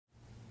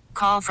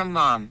call from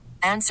mom.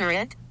 Answer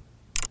it.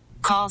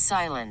 Call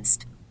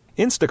silenced.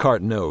 Instacart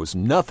knows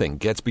nothing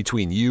gets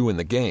between you and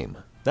the game.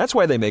 That's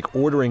why they make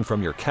ordering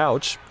from your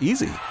couch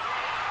easy.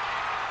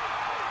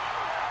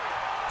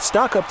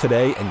 Stock up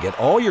today and get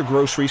all your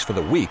groceries for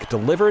the week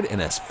delivered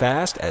in as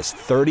fast as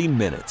 30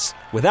 minutes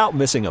without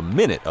missing a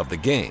minute of the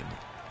game.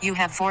 You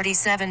have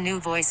 47 new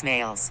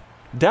voicemails.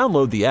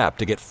 Download the app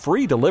to get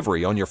free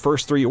delivery on your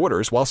first 3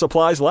 orders while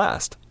supplies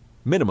last.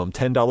 Minimum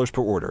 $10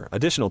 per order.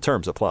 Additional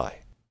terms apply.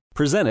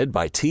 Presented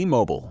by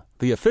T-Mobile,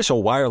 the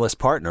official wireless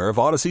partner of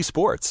Odyssey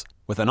Sports.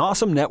 With an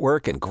awesome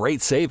network and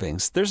great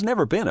savings, there's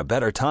never been a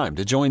better time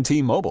to join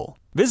T-Mobile.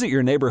 Visit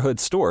your neighborhood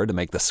store to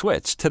make the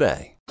switch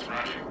today.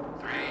 Roger.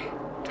 3,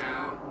 2,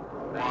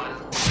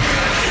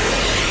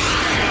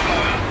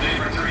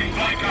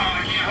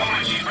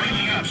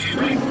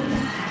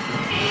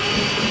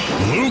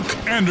 1.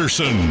 Luke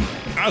Anderson,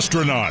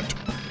 astronaut.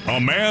 A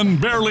man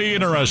barely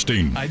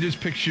interesting. I just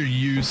picture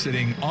you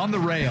sitting on the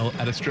rail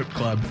at a strip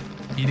club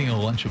eating a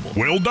Lunchable.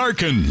 Will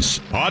Darkins,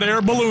 hot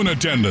air balloon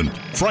attendant,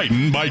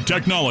 frightened by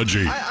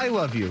technology. I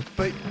love you,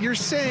 but you're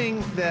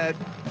saying that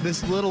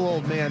this little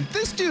old man,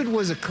 this dude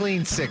was a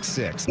clean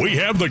 6'6". We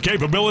have the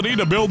capability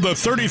to build the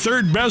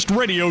 33rd best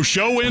radio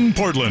show in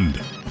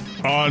Portland.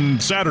 On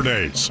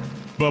Saturdays,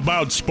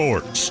 about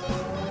sports.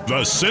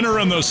 The Sinner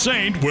and the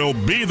Saint will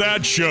be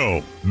that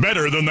show.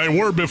 Better than they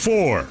were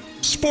before.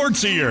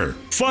 Sportsier,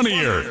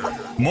 funnier,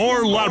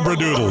 more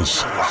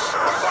labradoodles.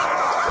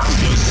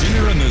 The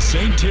Sinner and the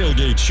Saint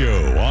Tailgate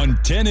Show on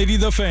 1080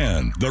 The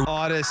Fan, the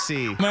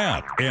Odyssey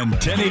app, and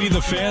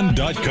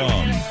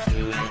 1080thefan.com.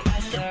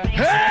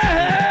 Hey,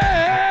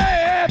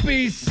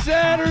 happy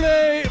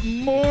Saturday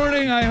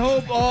morning. I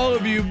hope all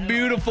of you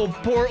beautiful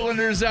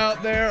Portlanders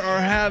out there are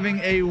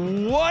having a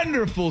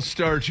wonderful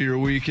start to your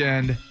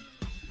weekend.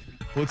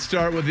 Let's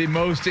start with the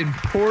most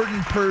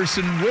important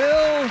person,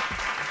 Will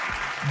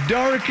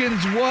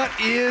Darkins. What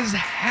is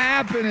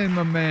happening,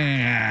 my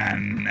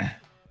man?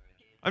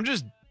 I'm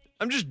just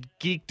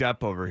geeked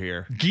up over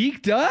here.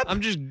 Geeked up? I'm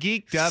just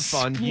geeked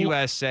up on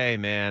USA,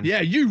 man.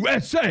 Yeah,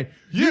 USA.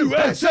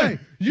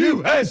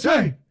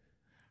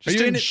 Just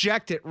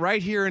inject it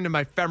right here into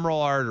my femoral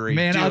artery.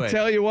 Man, I'll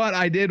tell you what,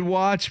 I did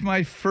watch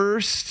my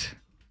first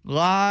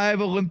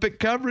live Olympic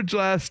coverage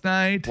last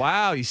night.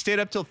 Wow, you stayed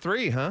up till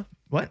 3, huh?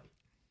 What?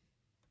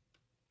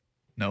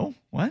 No?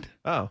 What?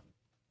 Oh.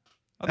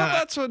 I thought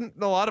that's what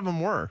a lot of them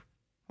were.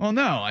 Well,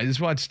 no, I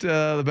just watched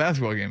the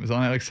basketball game. It was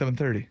on at like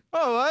 7:30.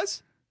 Oh, it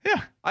was?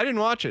 Yeah. I didn't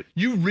watch it.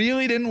 You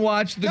really didn't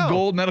watch the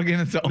gold medal game?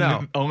 That's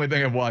the only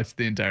thing I've watched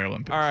the entire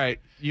Olympics. All right.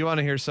 You want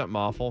to hear something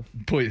awful?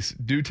 Please,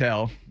 do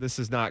tell. This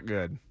is not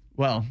good.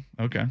 Well,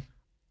 okay.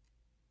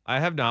 I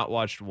have not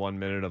watched 1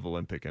 minute of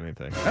Olympic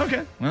anything.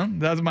 Okay. Well,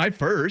 that was my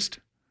first.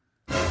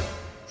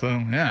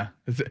 So, yeah.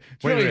 It's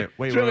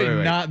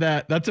Wait. not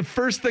that. That's the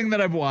first thing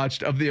that I've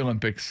watched of the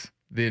Olympics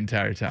the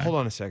entire time. Hold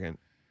on a second.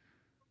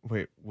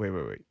 Wait.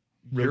 Really?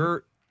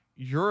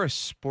 You're a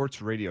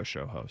sports radio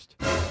show host.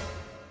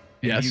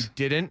 Yes. You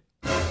didn't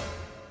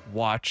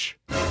watch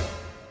the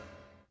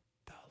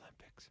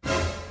Olympics.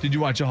 Did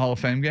you watch a Hall of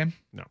Fame game?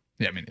 No.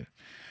 Yeah, me neither.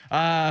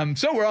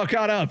 So we're all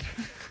caught up.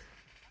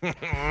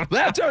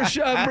 That's our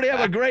show. Everybody have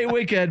a great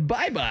weekend.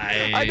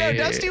 Bye-bye. I know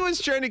Dusty was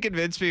trying to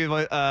convince me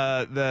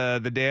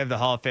the day of the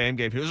Hall of Fame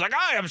game. He was like,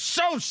 I am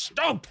so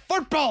stoked.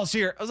 Football's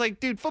here. I was like,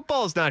 dude,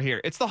 football is not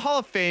here. It's the Hall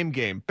of Fame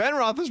game. Ben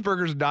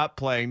Roethlisberger's not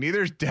playing.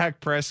 Neither is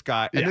Dak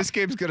Prescott. And this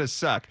game's going to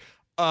suck.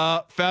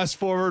 Fast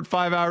forward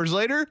 5 hours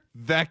later,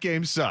 that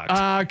game sucked.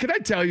 Can I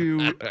tell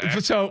you?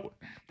 So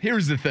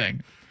here's the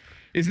thing.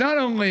 Is not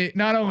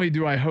only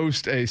do I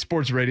host a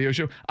sports radio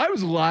show, I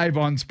was live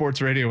on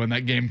sports radio when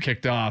that game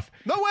kicked off.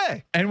 No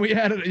way. And we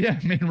had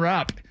it, me and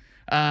Rob.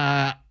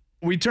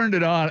 We turned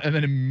it on and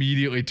then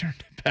immediately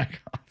turned it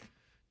back off.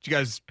 Did you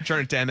guys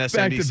turn it to MSNBC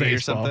Back to baseball. or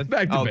something?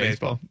 Back to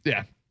baseball.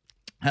 Yeah.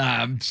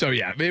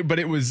 But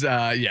it was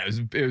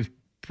it was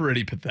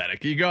pretty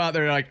pathetic. You go out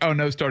there like, oh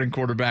no, starting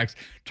quarterbacks,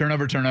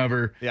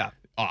 turnover. Yeah.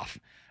 Off.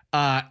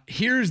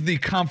 Here's the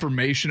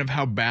confirmation of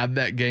how bad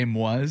that game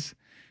was.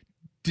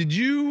 Did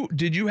you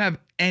have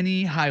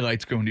any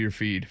highlights going to your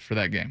feed for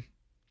that game?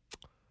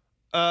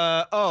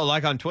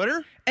 Like on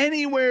Twitter?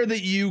 Anywhere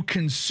that you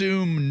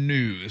consume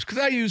news. Because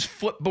I use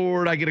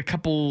Flipboard. I get a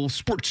couple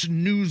sports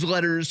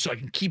newsletters so I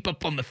can keep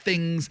up on the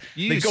things.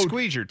 You use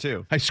Squeeger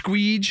too. I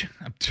squeege.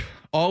 I'm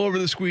all over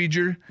the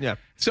Squeeger. Yeah.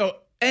 So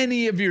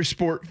any of your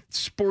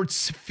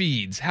sports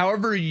feeds,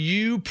 however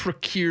you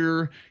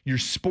procure your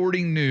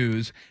sporting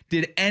news,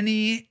 did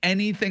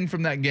anything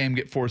from that game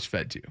get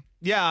force-fed to you?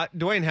 Yeah,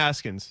 Dwayne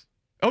Haskins.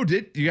 Oh,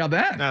 you got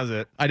that? That was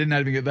it. I did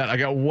not even get that. I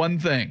got one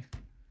thing.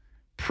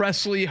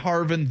 Presley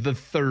Harvin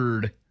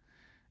III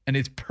and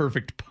his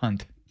perfect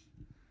punt.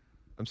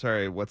 I'm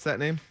sorry, what's that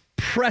name?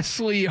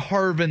 Presley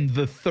Harvin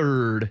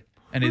III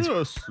and his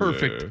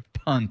perfect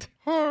punt.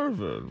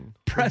 Harvin.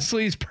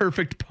 Presley's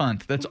perfect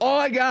punt. That's all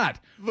I got.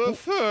 The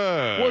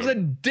third. Was a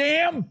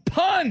damn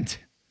punt.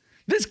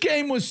 This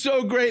game was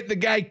so great, the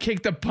guy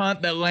kicked a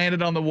punt that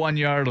landed on the 1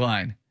 yard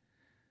line.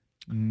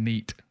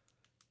 Neat.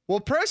 Well,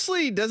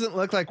 Presley doesn't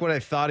look like what I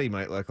thought he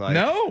might look like.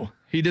 No,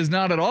 he does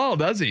not at all,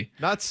 does he?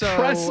 Not so.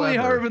 Presley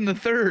Harvin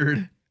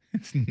III.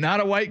 It's not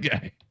a white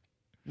guy.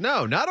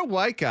 No, not a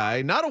white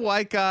guy. Not a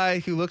white guy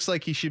who looks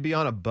like he should be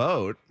on a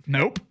boat.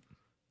 Nope.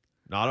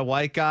 Not a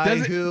white guy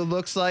who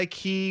looks like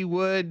he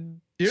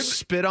would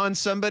spit on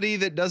somebody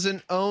that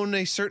doesn't own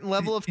a certain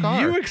level of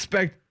car. You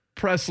expect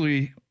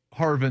Presley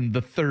Harvin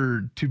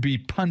III to be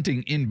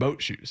punting in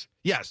boat shoes.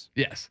 Yes.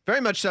 Yes. Very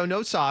much so.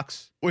 No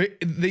socks.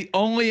 The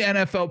only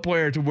NFL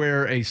player to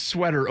wear a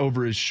sweater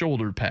over his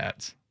shoulder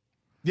pads.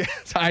 Yeah.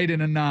 Tied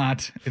in a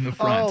knot in the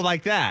front. Oh,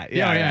 like that.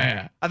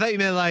 Yeah. I thought you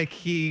meant like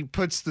he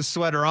puts the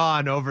sweater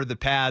on over the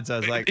pads. I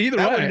was like, either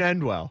that way. wouldn't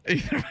end well.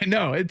 Either way.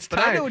 No, it's tied.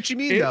 But I know what you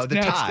mean, though. The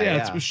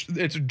tie.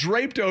 It's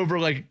draped over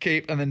like a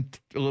cape and then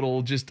a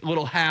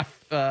little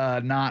half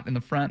knot in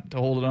the front to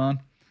hold it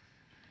on.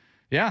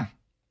 Yeah.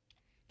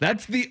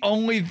 That's the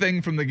only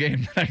thing from the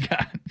game that I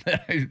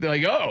got. They're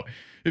like, oh,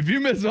 if you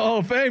missed the Hall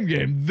of Fame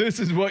game, this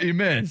is what you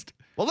missed.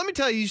 Well, let me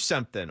tell you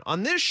something.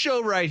 On this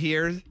show right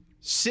here,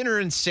 Sinner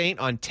and Saint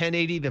on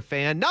 1080 The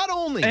Fan, not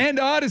only... And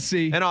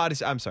Odyssey.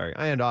 I'm sorry,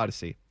 and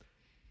Odyssey.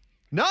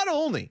 Not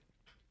only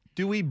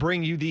do we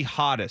bring you the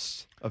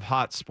hottest of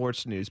hot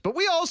sports news, but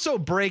we also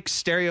break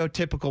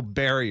stereotypical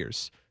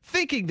barriers.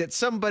 Thinking that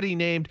somebody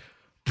named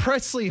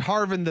Presley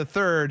Harvin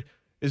III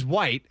is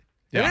white,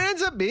 and it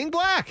ends up being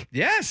black.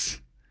 Yes.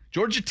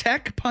 Georgia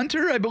Tech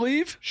punter, I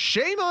believe.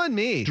 Shame on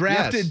me.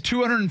 Drafted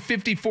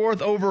 254th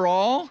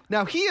overall.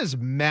 Now, he is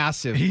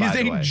massive, He's by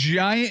the a way.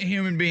 giant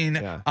human being.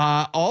 Yeah.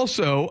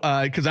 Also,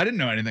 because I didn't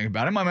know anything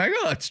about him, I'm like,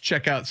 oh, let's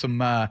check out some,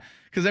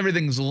 because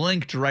everything's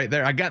linked right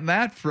there. I got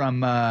that from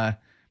my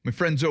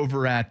friends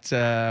over at,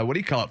 what do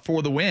you call it,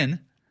 For the Win.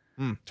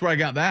 That's where I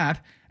got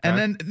that. And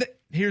then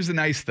here's the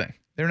nice thing.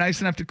 They're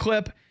nice enough to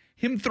clip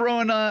him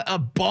throwing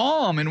a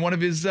bomb in one of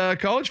his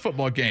college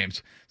football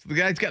games. So the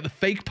guy's got the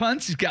fake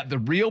punts. He's got the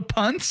real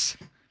punts.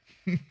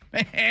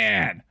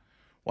 Man,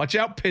 watch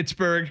out,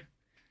 Pittsburgh.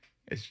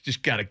 It's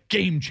just got a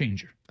game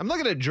changer. I'm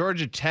looking at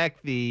Georgia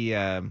Tech, the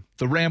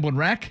Ramblin'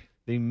 Wreck.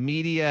 The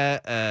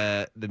media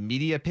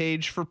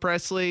page for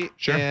Presley.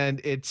 Sure. And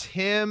it's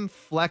him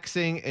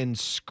flexing and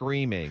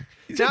screaming.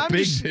 He's a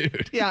big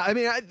dude. Yeah, I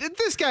mean,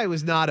 this guy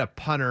was not a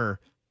punter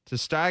to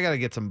start. I got to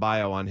get some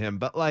bio on him,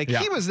 but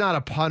he was not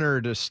a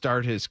punter to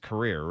start his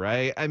career,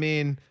 right? I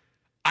mean,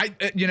 I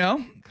do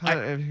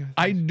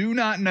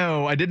not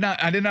know. I did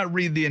not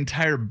read the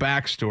entire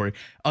backstory.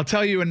 I'll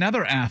tell you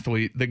another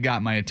athlete that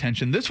got my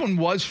attention. This one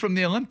was from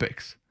the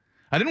Olympics.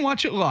 I didn't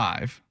watch it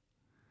live,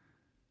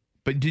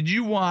 but did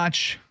you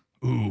watch?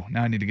 Ooh,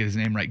 now I need to get his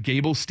name right.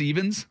 Gable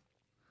Stevens.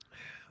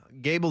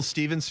 Gable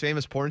Stevens,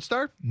 famous porn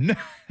star? No.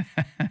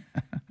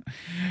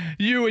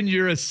 You and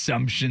your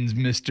assumptions,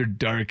 Mr.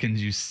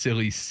 Darkins, you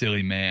silly,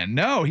 silly man.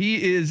 No,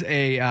 he is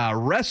a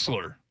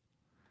wrestler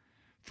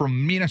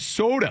from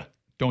Minnesota.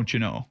 Don't you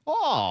know?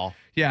 Oh.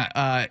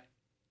 Yeah,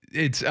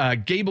 it's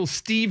Gable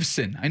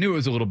Steveson. I knew it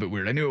was a little bit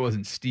weird. I knew it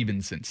wasn't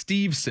Stevenson.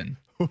 Steveson.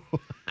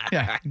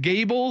 Yeah,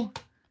 Gable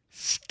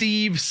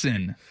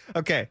Steveson.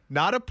 Okay,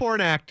 not a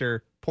porn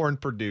actor, porn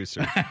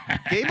producer.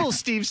 Gable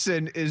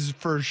Steveson is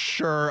for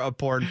sure a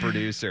porn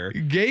producer.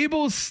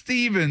 Gable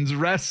Stevens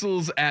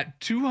wrestles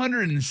at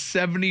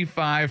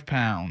 275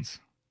 pounds.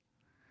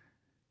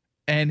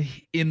 And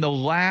in the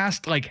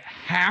last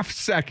half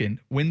second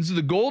wins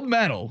the gold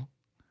medal.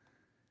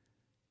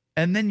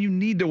 And then you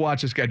need to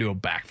watch this guy do a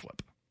backflip.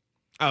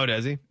 Oh,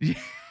 does he?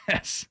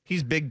 Yes.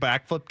 He's big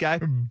backflip guy?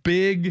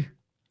 Big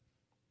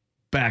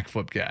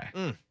backflip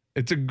guy.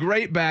 It's a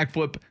great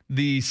backflip.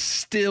 The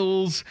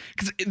stills,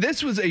 because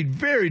this was a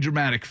very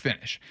dramatic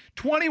finish.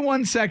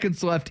 21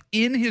 seconds left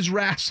in his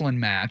wrestling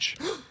match.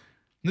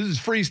 This is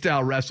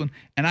freestyle wrestling,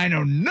 and I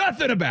know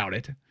nothing about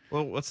it.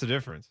 Well, what's the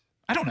difference?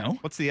 I don't know.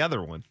 What's the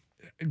other one?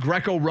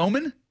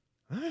 Greco-Roman?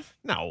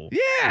 No.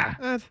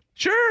 Yeah.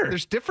 Sure.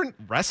 There's different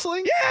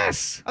wrestling?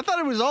 Yes. I thought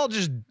it was all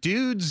just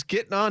dudes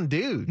getting on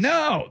dudes.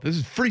 No, this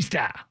is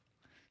freestyle.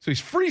 So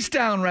he's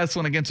freestyling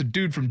wrestling against a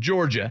dude from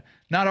Georgia,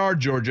 not our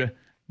Georgia,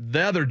 the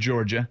other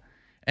Georgia.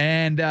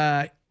 And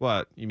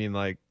what? You mean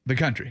like the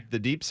country? The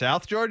deep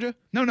South Georgia?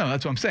 No,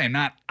 that's what I'm saying.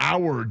 Not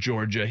our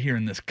Georgia here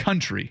in this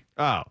country.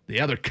 Oh.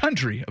 The other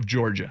country of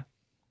Georgia.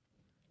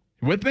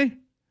 You with me?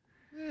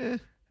 Yeah.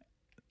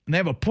 And they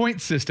have a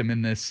point system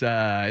in this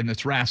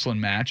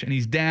wrestling match, and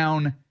he's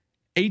down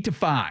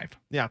 8-5.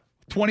 Yeah.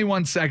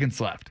 21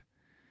 seconds left.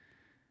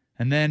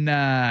 And then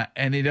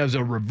and he does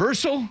a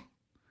reversal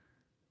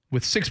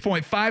with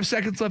 6.5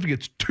 seconds left. He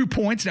gets 2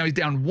 points. Now he's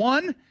down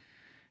 1.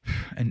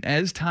 And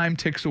as time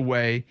ticks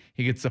away,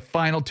 he gets the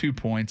final 2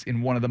 points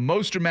in one of the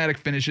most dramatic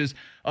finishes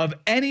of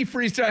any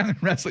freestyling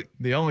wrestling.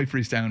 The only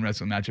freestyling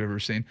wrestling match I've ever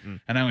seen.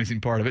 And I only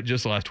seen part of it,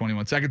 just the last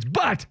 21 seconds.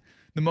 But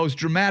the most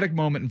dramatic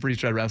moment in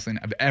freestyle wrestling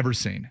I've ever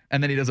seen.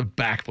 And then he does a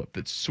backflip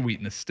that's sweet.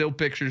 And the still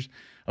pictures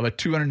of a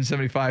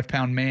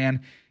 275-pound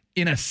man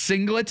in a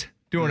singlet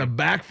doing a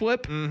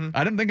backflip.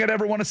 I didn't think I'd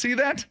ever want to see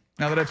that.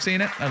 Now that I've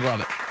seen it, I love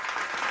it.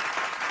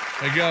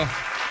 There you go.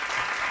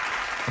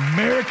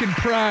 American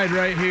pride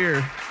right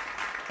here.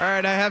 All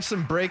right, I have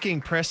some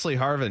breaking Presley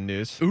Harvin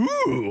news.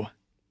 Ooh.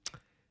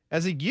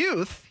 As a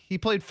youth, he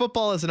played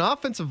football as an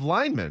offensive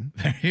lineman.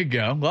 There you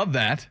go. Love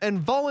that.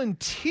 And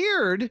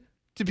volunteered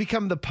to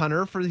become the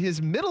punter for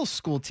his middle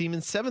school team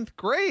in 7th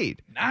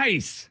grade.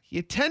 Nice. He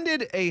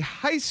attended a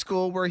high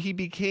school where he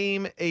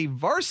became a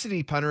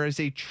varsity punter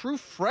as a true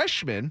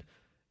freshman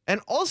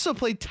and also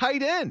played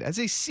tight end as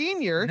a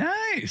senior.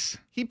 Nice.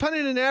 He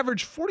punted an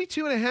average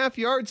 42 and a half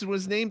yards and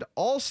was named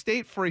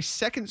All-State for a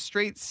second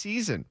straight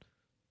season.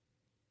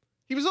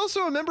 He was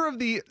also a member of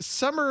the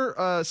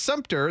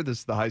Sumter, this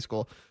is the high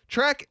school,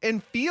 track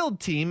and field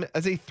team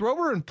as a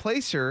thrower and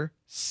placer,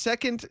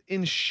 second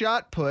in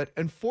shot put,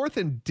 and fourth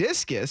in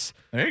discus.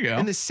 There you go.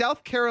 In the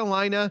South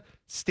Carolina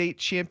State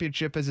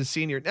Championship as a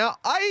senior. Now,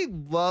 I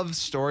love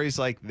stories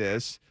like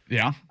this.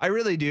 Yeah. I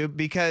really do,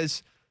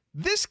 because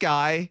this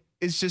guy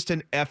is just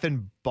an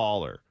effing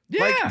baller.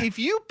 Yeah. Like, if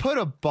you put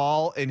a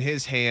ball in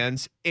his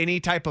hands, any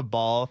type of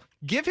ball,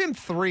 give him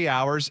 3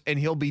 hours and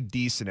he'll be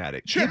decent at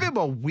it. Sure. Give him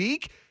a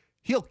week,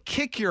 he'll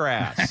kick your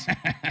ass.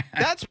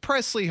 That's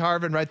Presley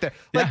Harvin right there.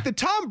 Like Yeah. the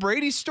Tom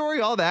Brady story,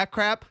 all that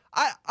crap.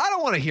 I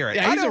don't want to hear it.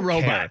 Yeah, I he's a don't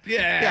robot. care.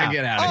 Yeah,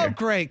 get out of Oh, here.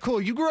 great.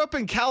 Cool. You grew up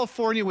in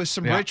California with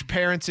some Yeah. rich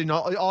parents and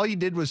all you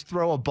did was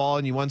throw a ball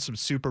and you won some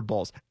Super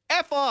Bowls.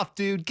 F off,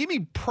 dude. Give me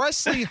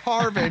Presley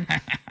Harvin.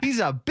 He's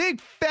a big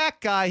fat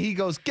guy. He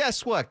goes,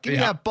 guess what? Give me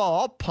Yeah. that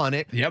ball. I'll punt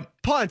it. Yep.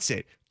 Punts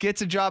it.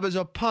 Gets a job as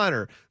a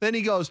punter. Then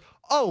he goes,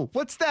 oh,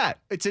 what's that?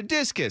 It's a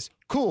discus.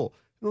 Cool.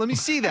 Let me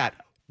see that.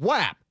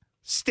 Whap.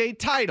 State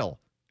title.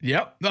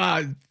 Yep.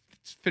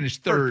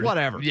 Finished Or third.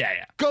 whatever.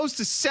 Yeah. Goes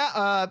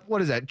to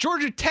what is that?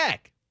 Georgia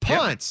Tech.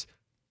 Punts.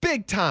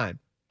 Big time.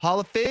 Hall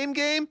of Fame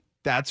game?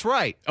 That's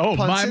right. Oh,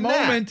 Punts my in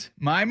that. moment.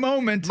 My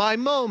moment. My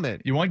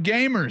moment. You want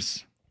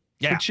gamers.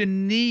 Yeah. What you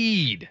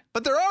need.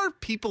 But there are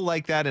people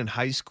like that in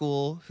high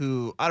school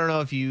who, I don't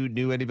know if you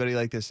knew anybody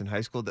like this in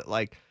high school, that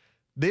like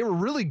they were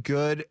really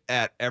good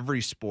at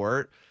every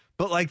sport,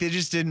 but like they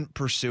just didn't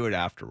pursue it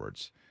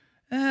afterwards.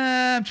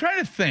 I'm trying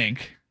to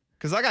think.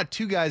 Because I got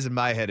two guys in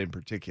my head in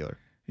particular.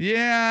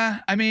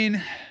 Yeah, I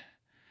mean,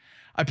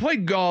 I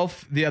played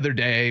golf the other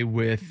day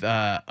with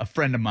a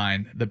friend of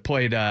mine that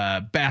played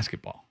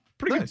basketball.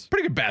 Pretty Nice.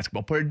 good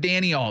basketball player,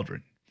 Danny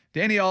Aldrin.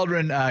 Danny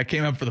Aldrin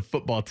came up for the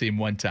football team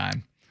one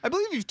time. I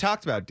believe you've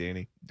talked about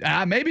Danny.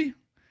 Maybe.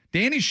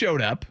 Danny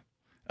showed up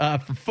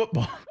for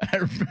football. I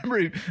remember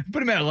he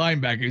put him at a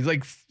linebacker. He's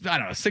like, I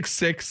don't know,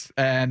 6'6",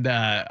 and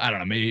I don't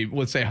know, maybe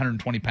let's say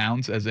 120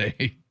 pounds as a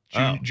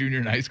junior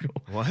in high school.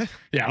 What?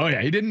 Yeah, oh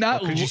yeah. He did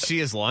not. Could you see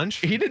his lunch?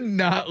 He did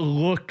not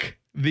look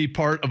the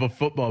part of a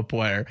football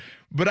player,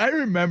 but I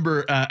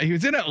remember he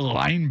was in at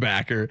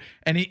linebacker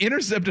and he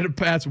intercepted a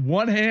pass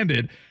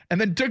one-handed and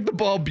then took the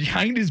ball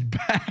behind his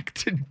back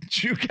to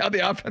juke out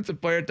the offensive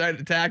player trying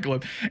to tackle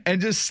him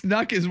and just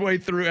snuck his way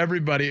through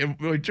everybody and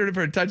we turned it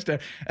for a touchdown.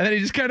 And then he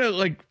just kind of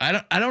like, I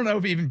don't know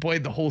if he even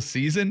played the whole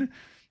season,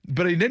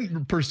 but he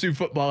didn't pursue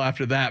football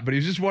after that. But he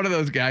was just one of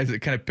those guys that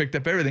kind of picked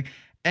up everything.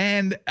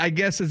 And I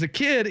guess as a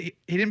kid, he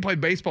didn't play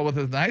baseball with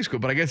us in high school,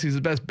 but I guess he's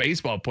the best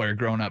baseball player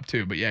growing up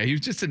too. But yeah, he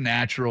was just a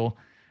natural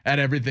at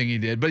everything he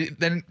did. But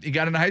then he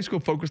got into high school,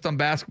 focused on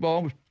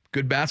basketball, was a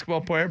good basketball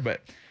player,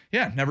 but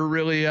yeah, never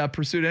really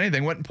pursued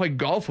anything. Went and played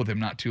golf with him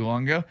not too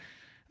long ago.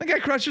 The guy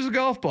crushes a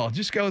golf ball,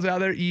 just goes out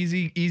there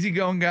easy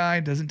going guy,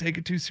 doesn't take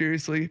it too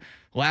seriously,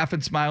 laughing,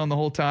 smiling the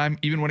whole time,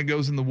 even when it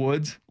goes in the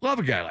woods. Love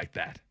a guy like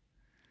that.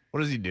 What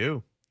does he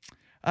do?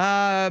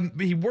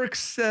 He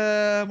works,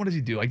 what does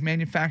he do? Like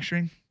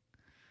manufacturing.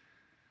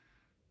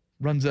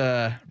 Runs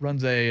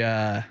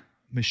a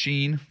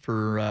machine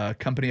for a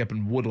company up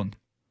in Woodland.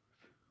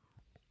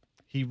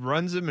 He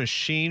runs a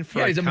machine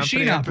for He's a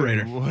machine company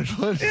up in operator.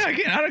 Woodland.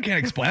 Yeah, I can't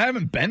explain. I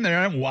haven't been there.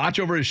 I don't watch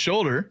over his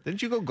shoulder.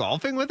 Didn't you go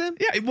golfing with him?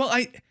 Yeah, well,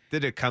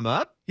 Did it come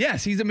up?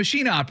 yes, he's a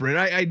machine operator.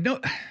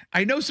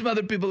 I know some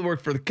other people that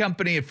work for the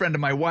company. A friend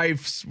of my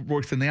wife's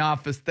works in the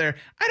office there.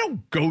 I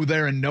don't go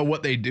there and know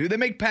what they do. They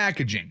make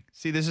packaging.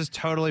 See, this is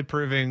totally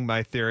proving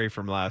my theory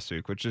from last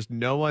week, which is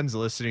no one's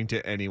listening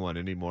to anyone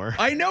anymore.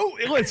 I know.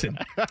 Listen,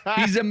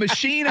 he's a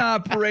machine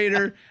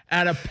operator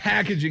at a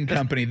packaging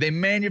company. They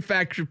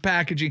manufacture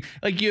packaging.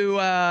 Like you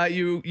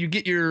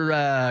get your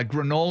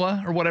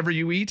granola or whatever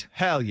you eat.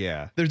 Hell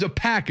yeah. There's a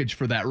package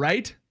for that,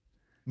 right?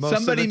 Most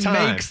Somebody of the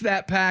time. makes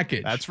that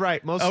package. That's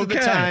right. Most of the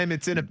Okay. time,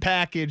 it's in a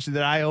package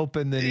that I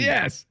open. Then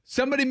Yes.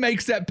 Somebody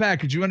makes that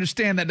package. You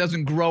understand that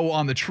doesn't grow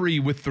on the tree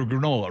with the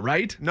granola,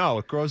 right? No,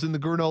 it grows in the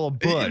granola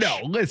bush.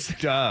 No, listen.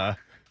 Duh.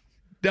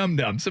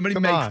 Dum-dum. Somebody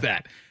Come makes on.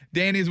 that.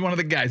 Danny's one of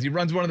the guys. He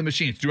runs one of the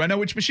machines. Do I know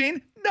which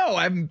machine? No,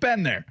 I haven't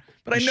been there.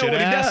 But I You know should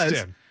what he ask does.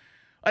 him.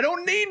 I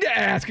don't need to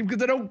ask him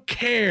because I don't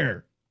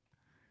care.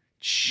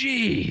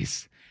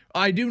 Jeez.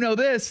 I do know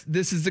this.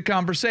 This is the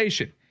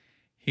conversation.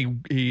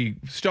 He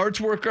starts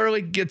work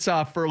early, gets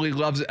off early,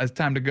 loves it as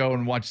time to go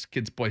and watch his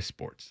kids play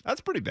sports. That's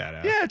pretty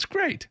badass. Yeah, it's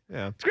great.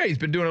 Yeah. It's great. He's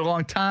been doing it a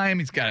long time.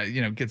 He's got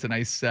gets a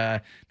nice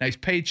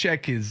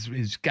paycheck.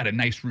 He's got a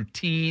nice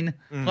routine.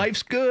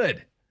 Life's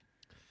good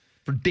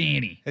for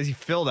Danny. Has he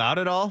filled out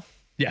at all?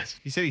 Yes.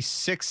 He said he's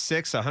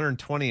 6'6",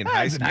 120 in He's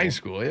high in school. high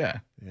school, yeah.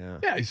 Yeah.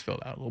 Yeah, he's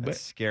filled out a little That's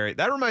bit. scary.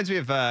 That reminds me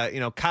of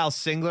Kyle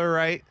Singler,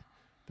 right?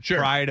 Sure.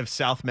 Pride of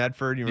South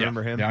Medford. You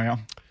remember him?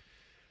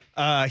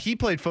 Yeah. He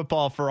played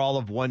football for all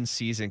of one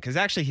season because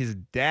actually his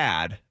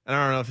dad, I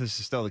don't know if this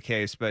is still the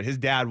case, but his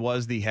dad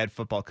was the head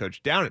football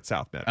coach down at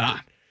South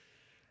Medford.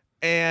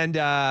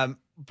 And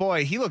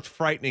boy, he looked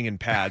frightening in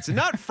pads. And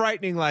not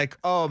frightening like,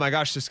 oh my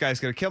gosh, this guy's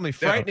going to kill me.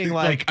 Frightening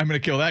like I'm going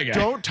to kill that guy.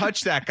 Don't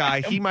touch that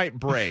guy. He might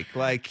break.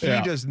 Like,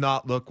 he does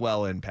not look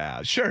well in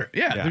pads. Sure.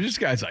 Yeah, they're just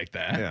guys like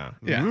that. Yeah.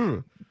 Yeah.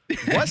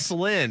 Wes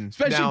Lynn.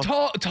 Especially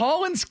now,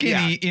 tall and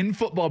skinny in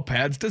football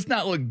pads does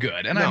not look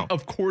good. And No.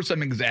 of course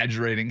I'm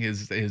exaggerating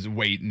his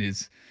weight and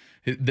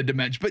the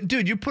dimension. But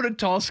dude, you put a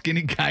tall,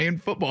 skinny guy in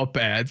football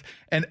pads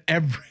and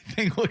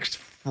everything looks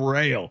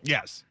frail.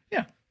 Yes.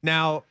 Yeah.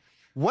 Now,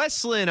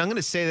 Wes Lynn, I'm going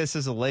to say this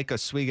as a Lake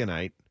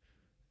Osweganite.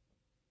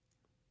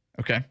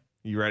 Okay.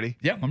 You ready?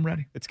 Yeah, I'm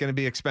ready. It's going to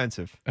be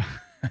expensive.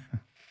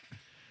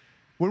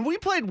 When we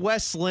played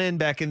Wes Lynn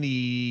back in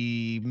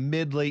the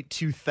late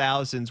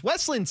 2000s,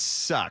 Wes Lynn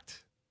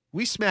sucked.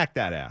 We smacked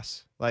that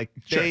ass. Like,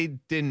 they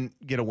didn't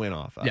get a win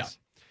off us. Yeah.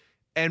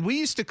 And we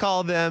used to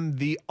call them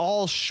the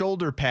all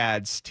shoulder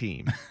pads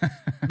team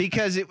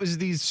because it was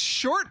these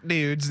short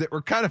dudes that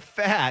were kind of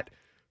fat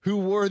who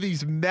wore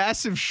these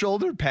massive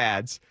shoulder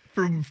pads.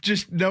 For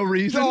just no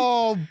reason.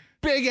 Oh,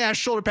 big ass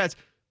shoulder pads.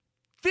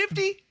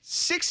 50,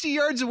 60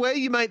 yards away,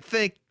 you might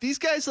think these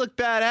guys look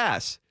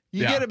badass.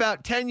 You get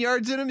about 10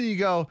 yards in them and you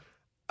go,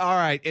 all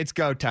right, it's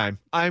go time.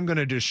 I'm going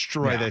to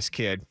destroy this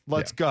kid.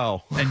 Let's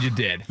go. And you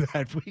did.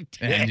 That we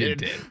did. And you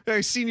did.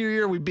 Our senior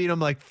year, we beat them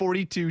like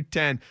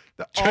 42-10.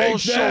 The Take all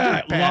shoulder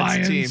that,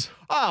 pads team. Lions.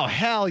 Oh,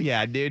 hell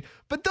yeah, dude.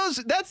 But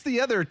that's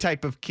the other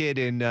type of kid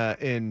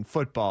in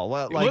football.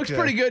 Well, like, looks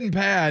pretty good in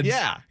pads.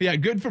 Yeah. Yeah,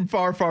 good from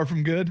far, far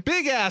from good.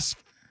 Big ass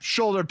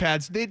shoulder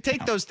pads. They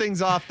take those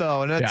things off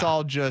though, and it's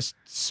all just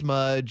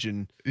smudge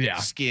and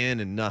skin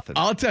and nothing.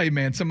 I'll tell you,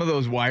 man, some of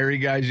those wiry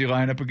guys you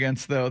line up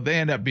against, though, they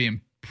end up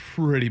being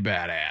pretty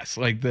badass.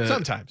 Like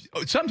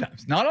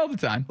sometimes, not all the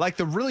time. Like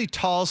the really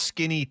tall,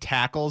 skinny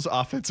tackles,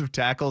 offensive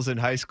tackles in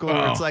high school.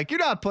 Where it's like you're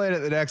not playing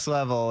at the next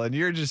level, and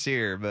you're just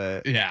here.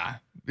 But yeah,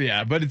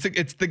 but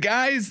it's the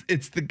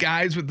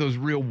guys with those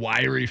real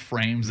wiry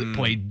frames that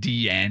play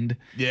D end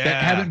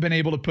that haven't been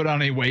able to put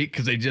on any weight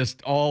because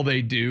all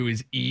they do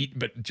is eat,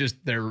 but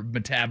just their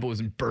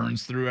metabolism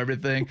burns through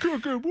everything.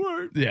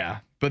 Yeah,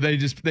 but they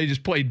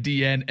just play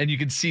D end, and you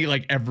can see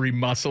like every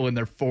muscle in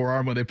their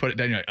forearm when they put it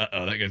down. You're like,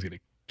 that guy's gonna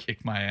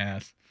kick my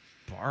ass.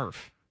 Barf.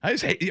 I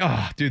just hate.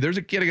 Oh, dude, there's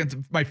a kid against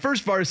my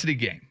first varsity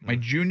game, my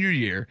junior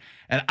year,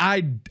 and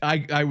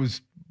I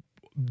was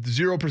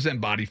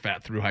 0% body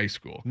fat through high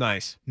school.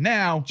 Nice.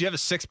 Now, do you have a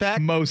six pack?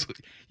 Mostly.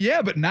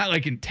 Yeah, but not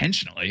like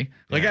intentionally.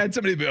 Like I had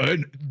somebody be, oh,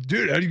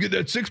 dude, how do you get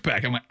that six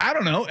pack? I'm like, I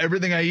don't know.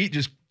 Everything I eat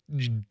just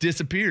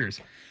disappears.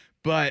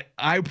 But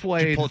I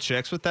played. Did you pull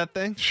chicks with that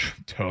thing?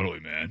 Totally,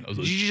 man. I was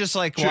like, did you just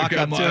like walk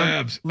up to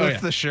them,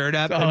 lift the shirt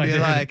up, and be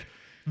like,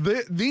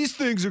 these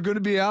things are going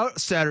to be out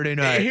Saturday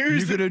night.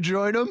 You going to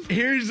join them?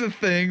 Here's the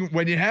thing.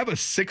 When you have a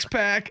six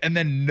pack and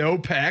then no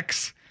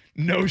pecs,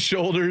 no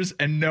shoulders,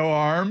 and no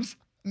arms,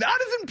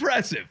 not as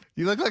impressive.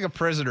 You look like a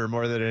prisoner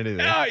more than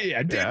anything. Oh,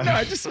 yeah. No,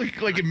 I just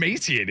look like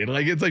emaciated.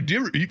 Like, it's like, do you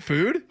ever eat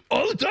food?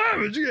 All the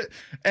time.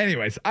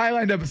 Anyways, I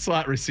lined up a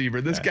slot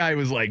receiver. This guy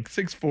was like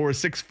 6'4",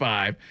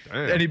 6'5",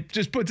 and he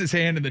just puts his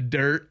hand in the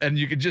dirt, and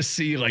you could just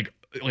see like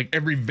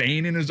every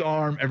vein in his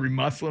arm, every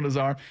muscle in his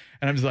arm.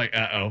 And I'm just like,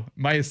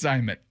 my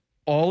assignment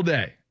all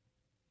day,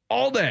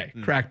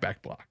 crack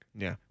back block.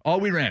 Yeah. All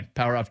we ran,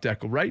 power off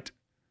tackle right,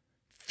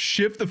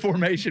 shift the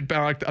formation,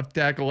 power up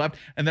tackle left,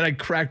 and then I'd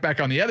crack back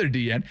on the other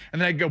D end,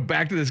 and then I'd go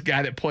back to this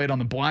guy that played on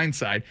the blind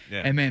side.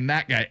 Yeah. And then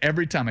that guy,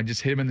 every time I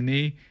just hit him in the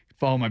knee,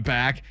 follow my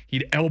back,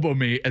 he'd elbow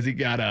me as he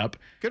got up.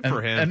 Good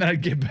for him. And then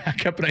I'd get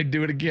back up and I'd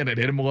do it again. I'd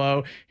hit him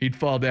low, he'd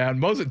fall down.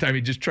 Most of the time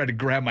he'd just try to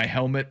grab my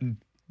helmet and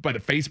by the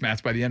face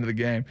mask by the end of the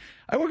game.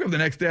 I woke up the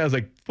next day, I was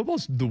like,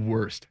 football's the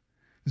worst.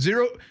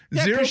 Zero.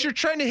 Because you're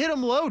trying to hit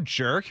him low,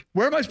 jerk.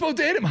 Where am I supposed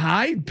to hit him?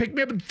 High? Pick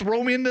me up and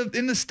throw me in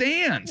the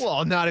stands.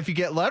 Well, not if you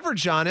get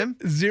leverage on him.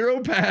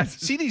 Zero pass.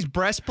 See these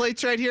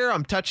breastplates right here?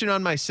 I'm touching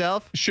on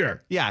myself.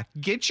 Sure. Yeah.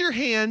 Get your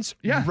hands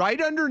right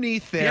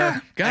underneath there. Yeah,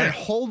 got it.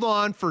 Hold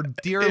on for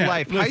dear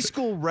life. Listen. High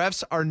school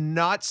refs are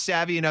not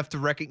savvy enough to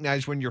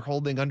recognize when you're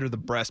holding under the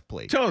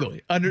breastplate.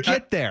 Totally.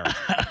 Get there.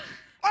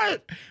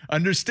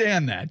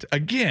 Understand that.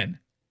 Again,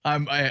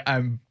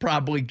 I'm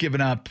probably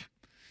giving up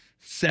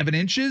 7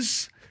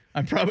 inches.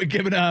 I'm probably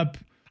giving up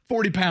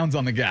 40 pounds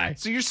on the guy.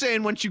 So you're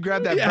saying once you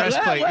grab that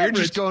breastplate, you're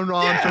just going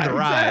on for the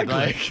ride. Exactly.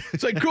 Like.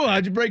 It's like, cool,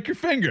 how'd you break your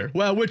finger?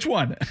 Well, which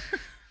one?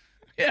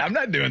 Yeah, I'm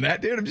not doing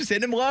that, dude. I'm just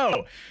hitting him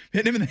low.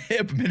 Hitting him in the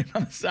hip, hitting him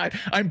on the side.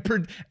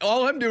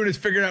 All I'm doing is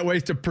figuring out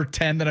ways to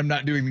pretend that I'm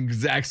not doing the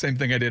exact same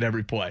thing I did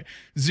every play.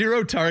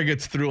 0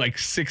 targets through like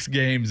 6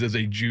 games as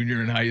a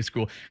junior in high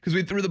school because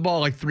we threw the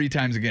ball like 3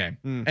 times a game.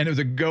 And it was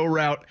a go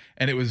route,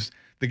 and it was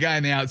the guy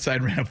on the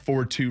outside ran a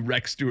 4-2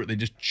 Rex Stewart. They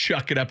just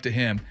chuck it up to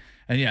him.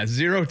 And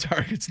 0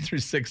 targets through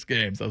 6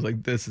 games. I was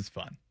like, this is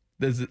fun.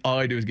 All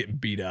I do is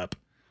get beat up.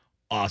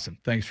 Awesome.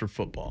 Thanks for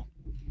football.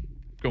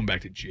 Going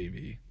back to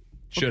JV.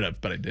 Should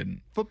have, but I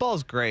didn't.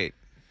 Football's great.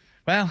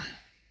 Well,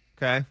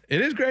 okay.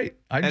 It is great.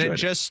 And it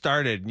just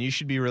started, and you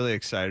should be really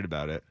excited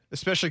about it,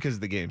 especially because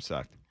the game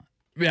sucked.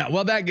 Yeah,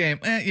 well, that game,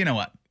 you know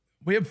what?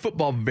 We have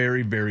football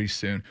very, very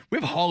soon. We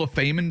have Hall of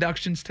Fame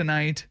inductions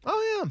tonight.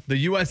 Oh, yeah. The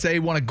USA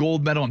won a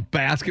gold medal in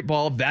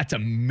basketball. That's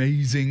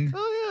amazing.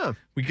 Oh, yeah.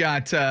 We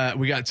got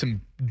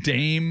some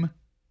Dame.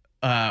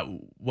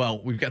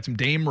 We've got some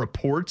Dame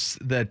reports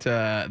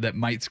that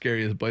might scare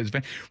you as a Blazers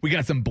fan. We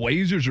got some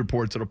Blazers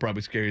reports that'll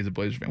probably scare you as a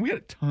Blazers fan. We got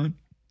a ton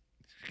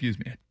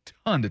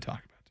to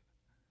talk about.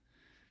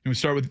 You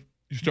start with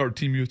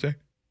Team USA?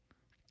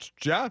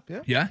 Yeah.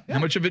 Yeah? How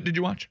much of it did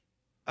you watch?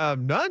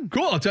 None.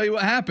 Cool. I'll tell you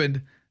what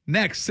happened.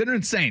 Next, Sinner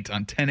and Saint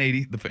on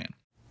 1080 The Fan.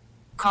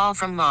 Call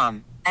from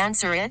mom.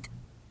 Answer it.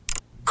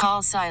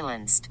 Call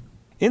silenced.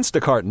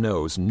 Instacart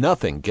knows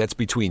nothing gets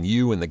between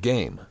you and the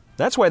game.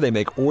 That's why they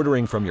make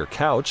ordering from your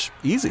couch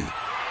easy.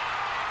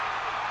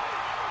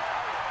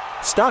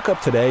 Stock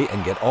up today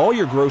and get all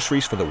your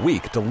groceries for the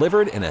week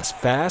delivered in as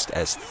fast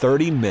as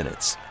 30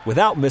 minutes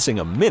without missing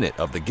a minute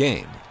of the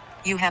game.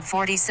 You have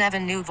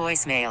 47 new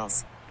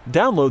voicemails.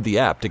 Download the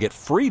app to get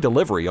free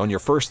delivery on your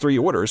first 3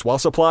 orders while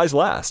supplies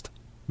last.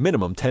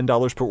 Minimum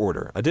 $10 per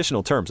order.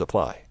 Additional terms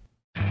apply.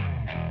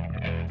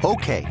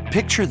 Okay,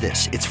 picture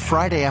this. It's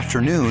Friday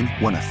afternoon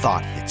when a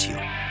thought hits you.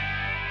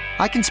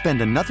 I can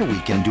spend another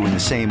weekend doing the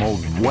same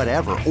old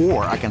whatever,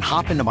 or I can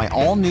hop into my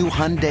all-new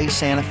Hyundai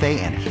Santa Fe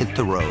and hit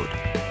the road.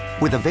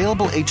 With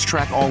available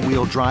H-Track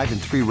all-wheel drive and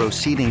 3-row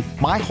seating,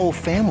 my whole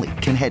family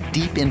can head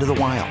deep into the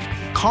wild.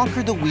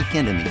 Conquer the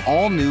weekend in the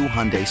all-new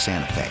Hyundai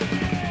Santa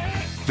Fe.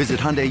 Visit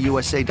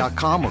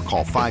HyundaiUSA.com or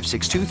call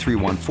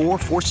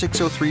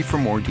 562-314-4603 for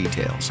more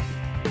details.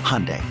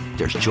 Hyundai,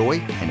 there's joy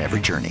in every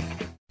journey.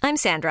 I'm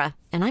Sandra,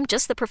 and I'm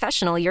just the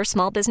professional your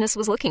small business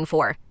was looking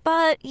for.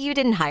 But you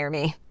didn't hire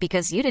me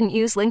because you didn't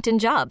use LinkedIn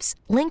Jobs.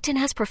 LinkedIn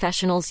has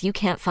professionals you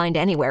can't find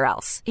anywhere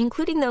else,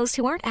 including those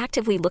who aren't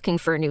actively looking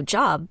for a new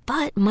job,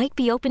 but might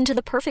be open to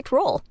the perfect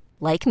role,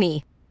 like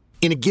me.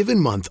 In a given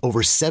month,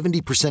 over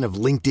 70% of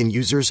LinkedIn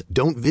users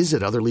don't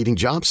visit other leading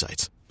job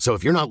sites. So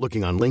if you're not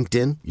looking on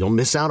LinkedIn, you'll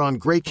miss out on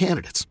great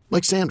candidates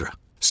like Sandra.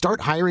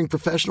 Start hiring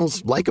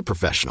professionals like a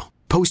professional.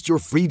 Post your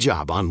free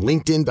job on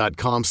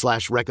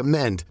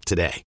linkedin.com/recommend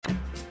today.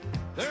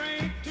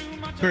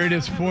 Very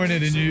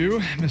disappointed in you,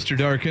 Mr.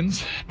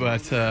 Darkins,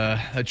 but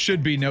that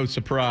should be no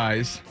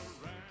surprise.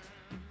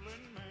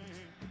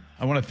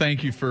 I want to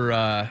thank you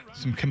for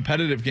some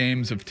competitive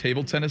games of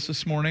table tennis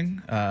this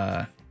morning.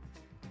 And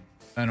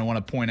I want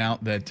to point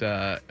out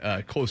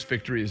that close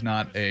victory is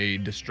not a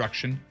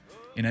destruction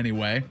in any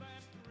way.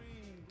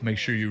 Make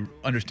sure you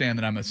understand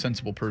that I'm a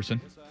sensible person.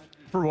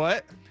 For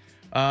what?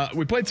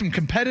 We played some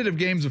competitive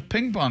games of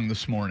ping pong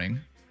this morning.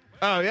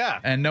 Oh,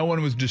 yeah. And no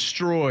one was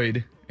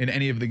destroyed in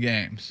any of the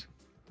games.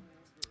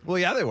 Well,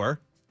 yeah, they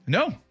were.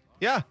 No.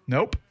 Yeah.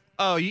 Nope.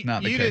 Oh, you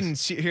didn't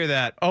hear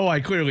that. Oh,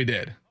 I clearly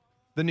did.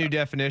 The new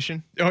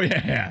definition? Oh,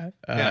 yeah.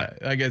 Yeah.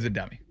 That guy's a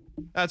dummy.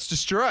 That's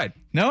destroyed.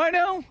 No, I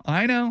know.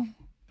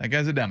 That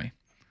guy's a dummy.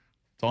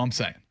 That's all I'm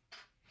saying.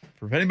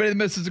 For anybody that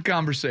misses a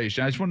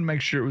conversation, I just want to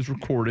make sure it was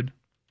recorded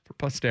for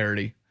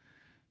posterity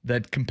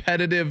that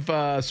competitive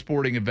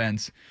sporting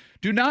events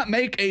do not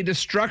make a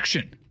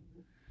destruction.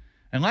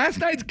 And last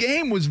night's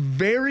game was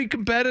very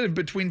competitive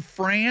between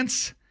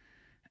France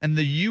and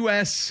the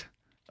U.S.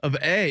 of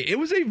A. It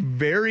was a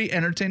very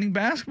entertaining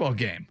basketball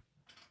game.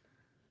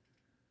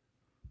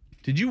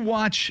 Did you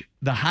watch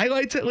the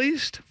highlights at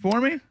least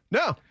for me?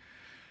 No.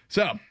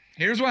 So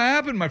here's what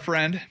happened, my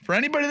friend. For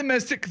anybody that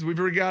missed it, because we've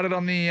already got it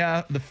on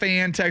the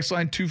fan text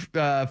line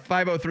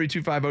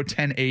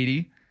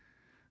 503-250-1080.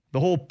 The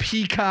whole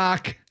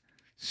Peacock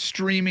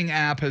streaming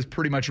app has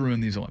pretty much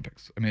ruined these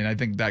Olympics. I mean, I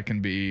think that can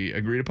be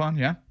agreed upon,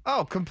 yeah?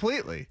 Oh,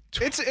 completely.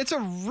 It's a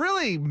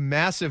really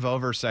massive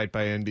oversight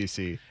by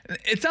NBC.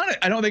 It's not.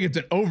 I don't think it's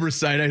an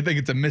oversight. I think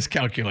it's a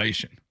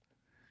miscalculation.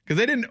 Because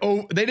they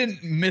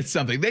didn't miss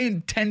something. They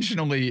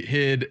intentionally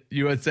hid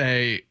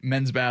USA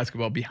men's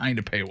basketball behind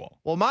a paywall.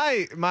 Well,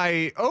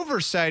 my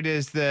oversight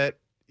is that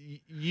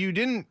you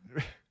didn't.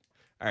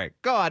 All right,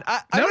 go on.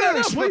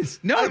 No, please.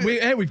 No,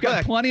 we've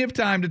got plenty of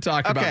time to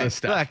talk about this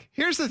stuff. Look,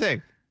 here's the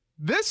thing.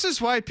 This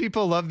is why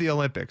people love the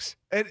Olympics,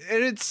 and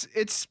it's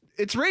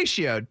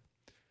ratioed.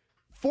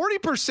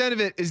 40%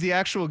 of it is the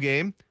actual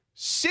game.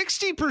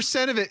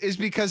 60% of it is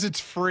because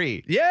it's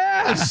free.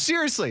 Yeah.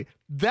 Seriously,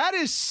 that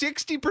is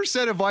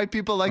 60% of why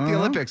people like the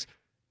Olympics.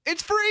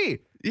 It's free.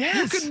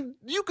 Yes.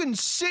 You can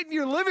sit in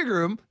your living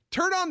room,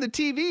 turn on the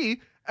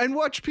TV, and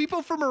watch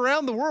people from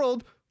around the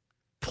world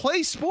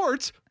play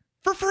sports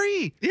for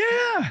free.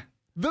 Yeah.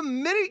 The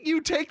minute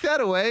you take that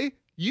away,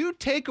 you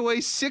take away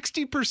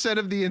 60%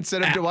 of the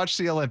incentive to watch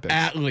the Olympics.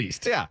 At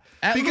least. Yeah.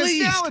 Because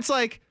now it's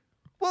like,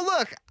 well,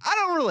 look, I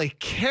don't really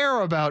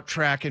care about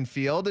track and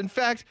field. In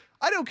fact,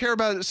 I don't care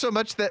about it so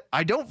much that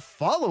I don't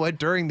follow it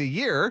during the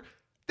year.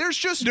 There's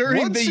just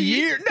during the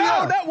year.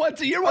 No, not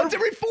once a year. Once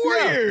every 4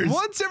 years.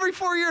 Once every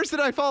 4 years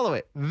that I follow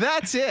it.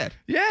 That's it.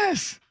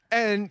 Yes.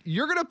 and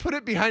you're going to put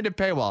it behind a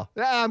paywall.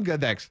 I'm good,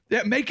 thanks.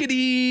 Yeah, make it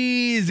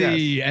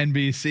easy,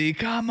 NBC.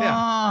 Come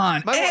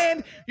on.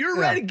 And you're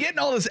already getting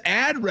all this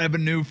ad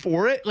revenue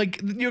for it.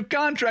 Like, your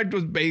contract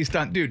was based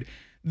on, dude,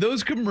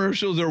 those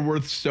commercials are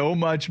worth so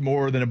much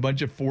more than a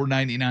bunch of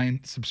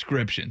 $4.99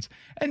 subscriptions.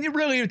 And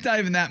it's not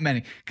even that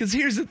many. Because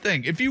here's the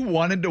thing. If you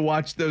wanted to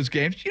watch those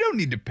games, you don't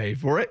need to pay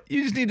for it.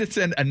 You just need to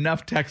send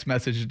enough text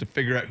messages to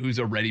figure out who's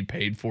already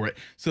paid for it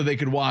so they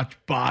could watch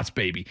Boss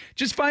Baby.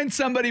 Just find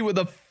somebody with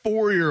a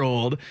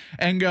 4-year-old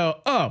and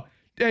go, oh,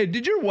 hey,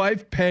 did your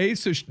wife pay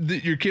so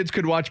that your kids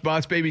could watch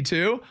Boss Baby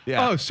too?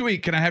 Yeah. Oh,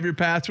 sweet. Can I have your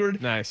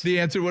password? Nice. The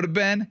answer would have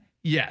been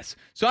yes.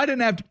 So I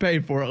didn't have to pay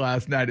for it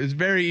last night. It was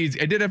very easy.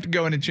 I did have to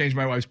go in and change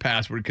my wife's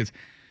password because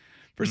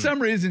for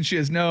some reason she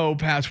has no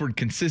password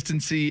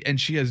consistency and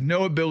she has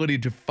no ability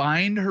to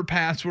find her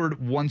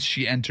password once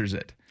she enters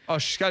it. Oh,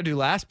 she's got to do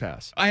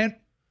LastPass.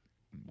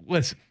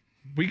 Listen,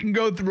 we can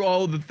go through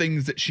all of the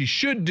things that she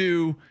should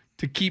do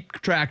to keep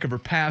track of her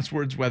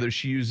passwords, whether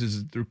she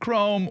uses it through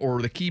Chrome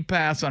or the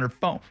KeyPass on her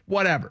phone,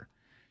 whatever.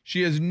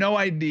 She has no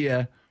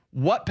idea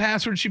what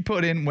password she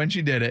put in when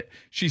she did it.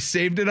 She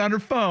saved it on her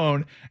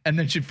phone, and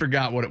then she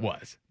forgot what it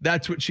was.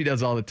 That's what she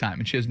does all the time,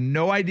 and she has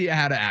no idea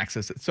how to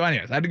access it. So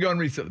anyways, I had to go and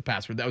reset the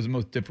password. That was the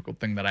most difficult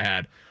thing that I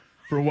had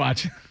for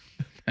watching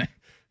the thing.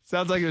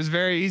 Sounds like it was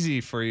very easy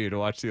for you to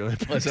watch the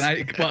Olympics.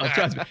 Listen,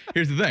 trust me.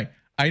 Here's the thing.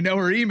 I know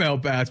her email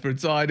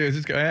password, so all I do is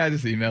just go,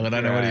 just email it.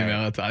 I know what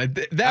email it's on.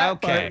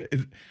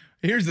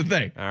 Here's the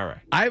thing. All right.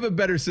 I have a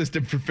better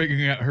system for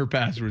figuring out her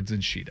passwords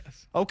than she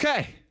does.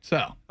 Okay.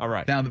 So, all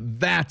right. Now that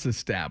that's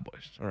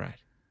established. All right.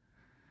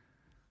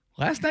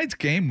 Last night's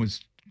game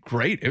was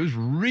great. It was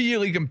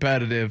really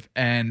competitive,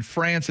 and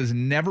France has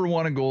never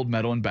won a gold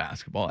medal in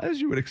basketball,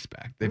 as you would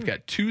expect. They've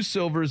got 2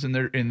 silvers in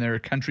their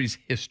country's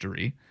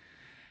history.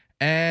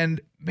 And,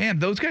 man,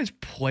 those guys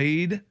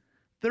played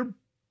their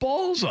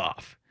balls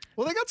off.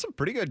 Well, they got some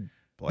pretty good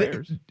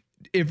players.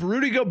 If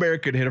Rudy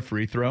Gobert could hit a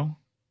free throw,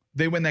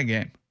 they win that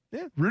game.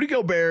 Yeah. Rudy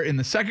Gobert in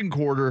the second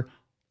quarter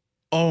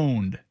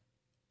owned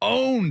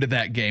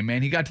that game,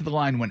 man. He got to the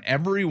line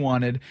whenever he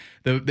wanted.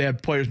 They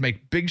had players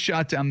make big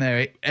shots down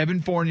there.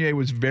 Evan Fournier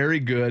was very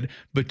good.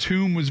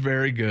 Batum was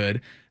very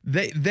good.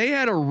 They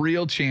had a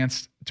real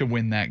chance to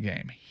win that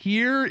game.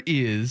 Here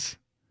is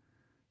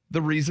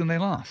the reason they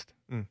lost.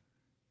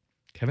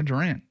 Kevin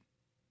Durant.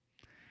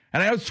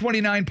 And I know it's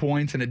 29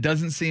 points, and it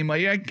doesn't seem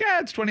like,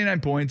 it's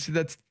 29 points.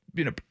 That's,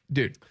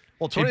 dude.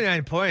 Well,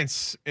 29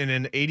 points in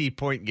an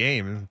 80-point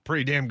game,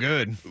 pretty damn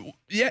good.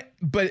 Yeah,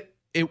 but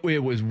it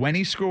was when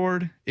he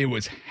scored. It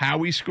was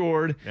how he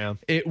scored. Yeah.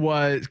 It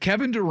was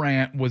Kevin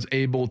Durant was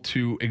able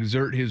to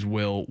exert his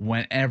will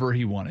whenever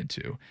he wanted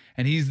to.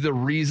 And he's the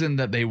reason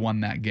that they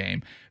won that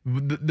game.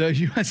 The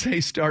USA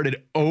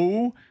started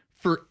 0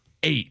 for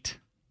 8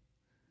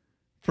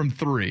 from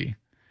 3.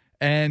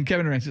 And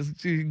Kevin Durant says,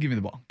 give me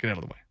the ball. Get out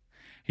of the way.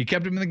 He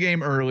kept him in the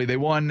game early. They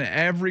won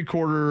every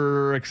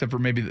quarter except for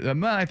maybe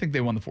I think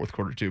they won the fourth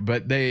quarter too.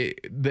 But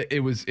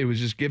it was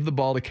just give the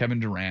ball to Kevin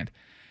Durant.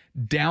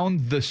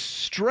 Down the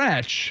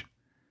stretch,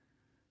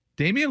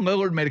 Damian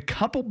Lillard made a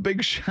couple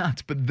big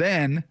shots, but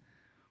then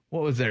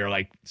what was there,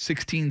 like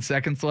 16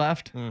 seconds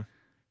left?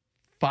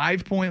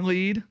 5-point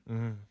lead.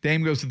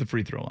 Dame goes to the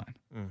free throw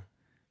line.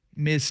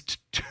 Missed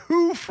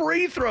 2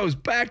 free throws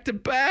back to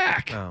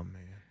back. Oh, man.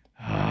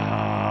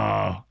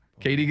 Oh.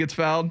 KD gets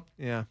fouled.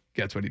 Yeah.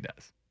 Guess what he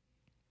does?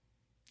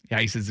 He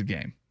ices the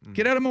game.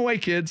 Get out of my way,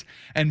 kids.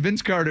 And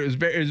Vince Carter is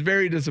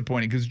very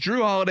disappointing because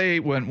Drew Holiday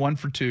went 1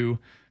 for 2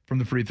 from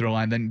the free throw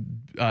line.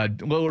 Then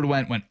Lillard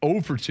went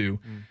 0 for 2.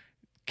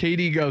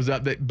 KD goes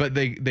up, but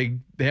they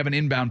have an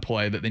inbound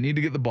play that they need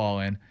to get the ball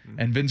in,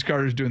 and Vince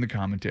Carter's doing the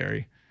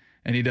commentary,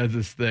 and he does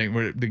this thing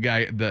where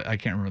I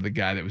can't remember the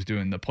guy that was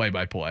doing the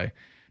play-by-play,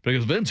 but he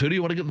goes, Vince, who do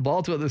you want to get the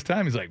ball to at this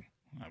time? He's like,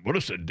 I would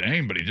have said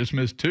Dame, but he just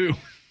missed 2.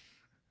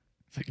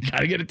 It's like, you got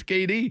to get it to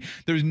KD.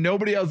 There's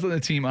nobody else on the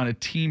team, on a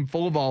team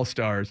full of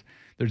all-stars.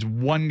 There's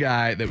one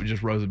guy that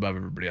just rose above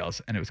everybody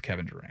else, and it was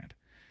Kevin Durant,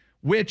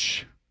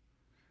 which,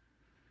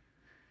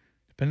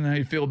 depending on how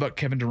you feel about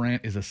Kevin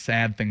Durant, is a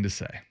sad thing to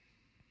say.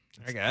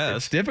 I guess.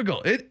 It's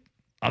difficult.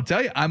 I'll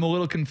tell you, I'm a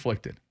little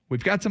conflicted.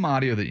 We've got some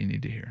audio that you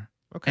need to hear.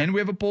 Okay. And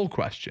we have a poll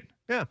question.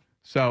 Yeah.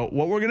 So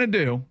what we're going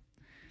to do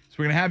is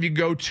we're going to have you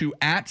go to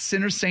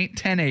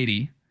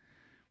 @SinnerSaint1080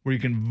 where you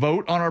can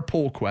vote on our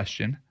poll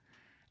question.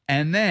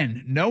 And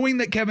then, knowing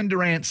that Kevin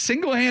Durant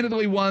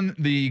single-handedly won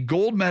the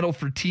gold medal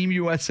for Team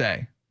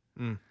USA,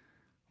 we're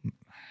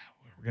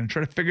going to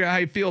try to figure out how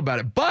you feel about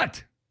it.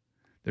 But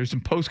there's some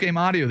post-game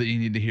audio that you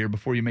need to hear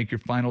before you make your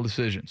final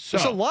decision. So,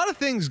 there's a lot of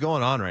things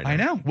going on right now. I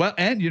know. Well,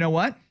 and you know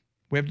what?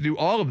 We have to do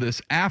all of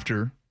this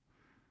after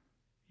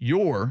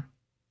your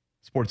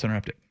SportsCenter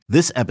update.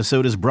 This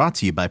episode is brought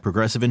to you by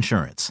Progressive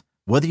Insurance.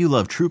 Whether you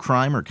love true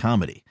crime or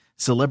comedy,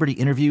 celebrity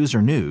interviews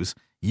or news,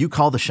 you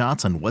call the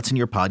shots on what's in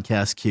your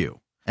podcast queue.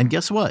 And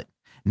guess what?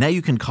 Now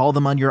you can call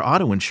them on your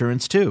auto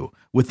insurance too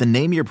with the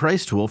Name Your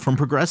Price tool from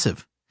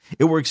Progressive.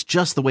 It works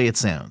just the way it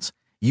sounds.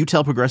 You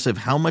tell Progressive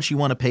how much you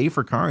want to pay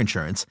for car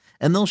insurance,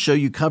 and they'll show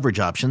you coverage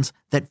options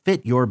that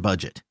fit your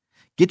budget.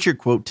 Get your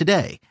quote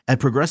today at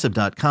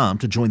Progressive.com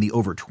to join the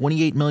over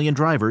 28 million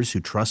drivers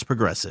who trust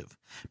Progressive.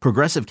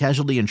 Progressive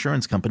Casualty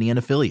Insurance Company and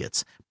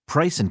Affiliates.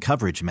 Price and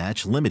coverage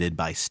match limited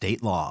by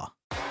state law.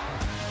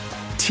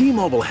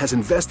 T-Mobile has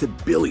invested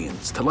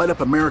billions to light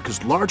up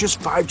America's largest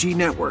 5G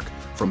network,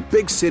 from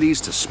big cities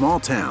to small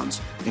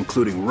towns,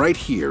 including right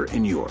here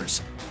in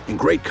yours. And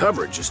great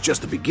coverage is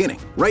just the beginning.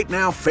 Right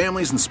now,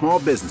 families and small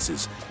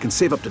businesses can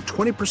save up to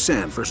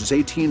 20% versus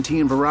AT&T and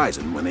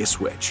Verizon when they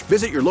switch.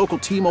 Visit your local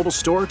T-Mobile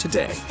store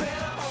today.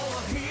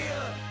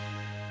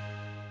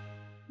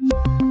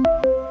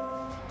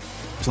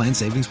 Plan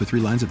savings with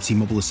 3 lines of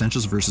T-Mobile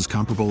Essentials versus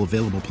comparable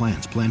available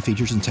plans. Plan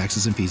features and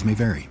taxes and fees may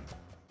vary.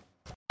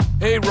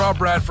 Hey, Rob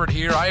Bradford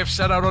here. I have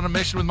set out on a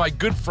mission with my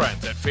good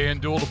friends at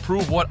FanDuel to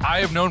prove what I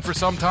have known for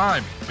some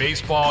time.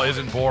 Baseball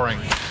isn't boring.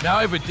 Now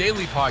I have a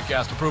daily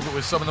podcast to prove it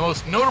with some of the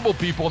most notable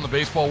people in the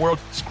baseball world,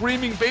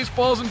 screaming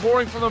baseball isn't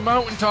boring from the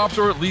mountaintops,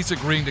 or at least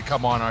agreeing to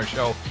come on our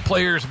show.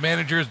 Players,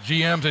 managers,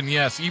 GMs, and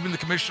yes, even the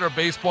commissioner of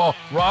baseball,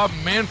 Rob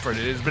Manfred.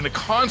 It has been a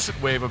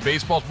constant wave of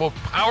baseball's most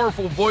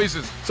powerful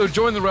voices. So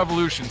join the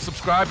revolution.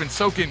 Subscribe and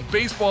soak in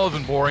Baseball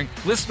Isn't Boring.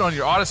 Listen on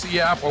your Odyssey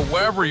app or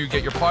wherever you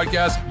get your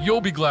podcast. You'll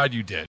be glad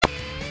you did.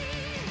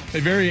 A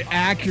very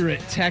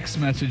accurate text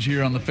message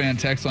here on the fan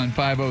text line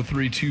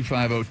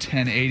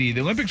 503-250-1080.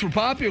 The Olympics were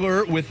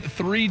popular with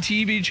 3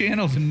 TV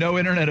channels and no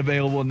internet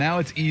available. Now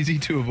it's easy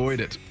to avoid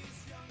it.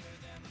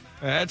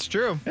 That's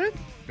true.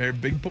 Very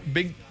big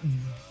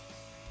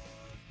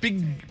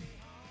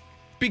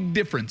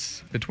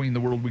difference between the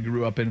world we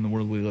grew up in and the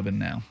world we live in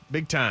now.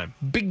 Big time.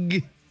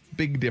 Big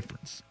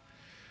difference.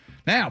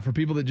 Now, for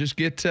people that just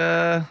get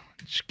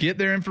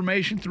their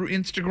information through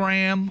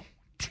Instagram,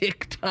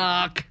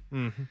 TikTok,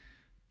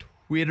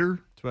 Twitter.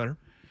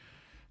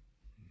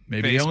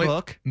 Maybe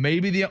Facebook.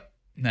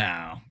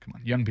 No, come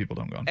on. Young people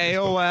don't go on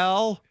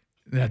AOL.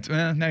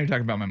 Facebook. Now you're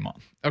talking about my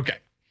mom. Okay.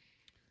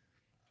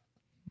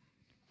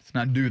 Let's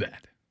not do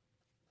that.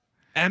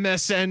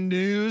 MSN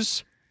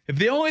News. If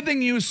the only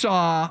thing you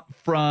saw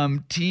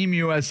from Team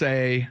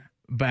USA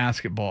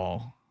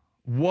basketball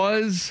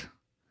was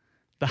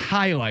the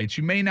highlights,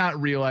 you may not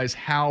realize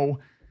how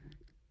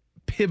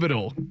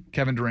pivotal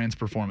Kevin Durant's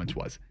performance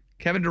was.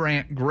 Kevin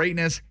Durant,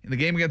 greatness in the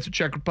game against the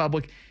Czech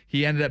Republic.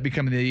 He ended up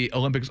becoming the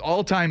Olympics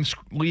all-time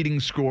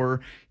leading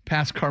scorer.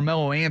 Past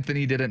Carmelo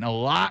Anthony, did it in a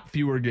lot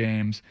fewer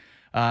games.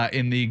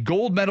 In the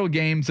gold medal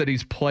games that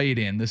he's played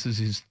in, this is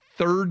his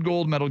 3rd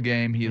gold medal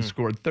game. He has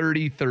scored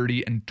 30,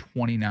 30, and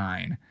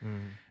 29.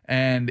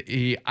 And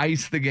he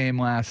iced the game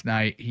last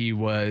night. He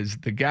was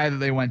the guy that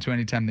they went to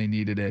anytime they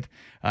needed it.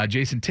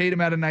 Jason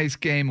Tatum had a nice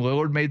game.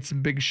 Lillard made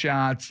some big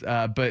shots.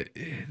 But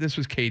this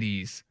was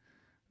KD's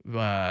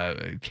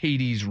run.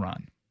 He's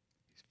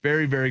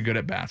very, very good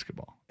at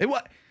basketball.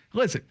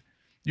 Listen,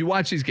 you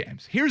watch these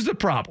games. Here's the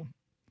problem.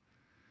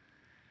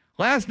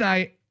 Last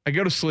night, I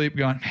go to sleep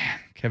going, man,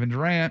 Kevin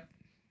Durant,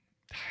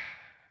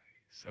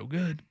 he's so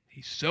good.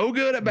 He's so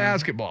good at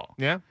basketball.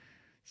 Yeah.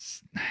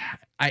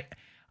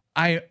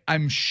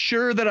 I'm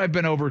sure that I've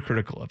been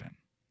overcritical of him.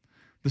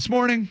 This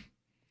morning,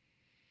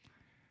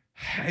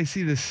 I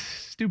see this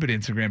stupid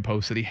Instagram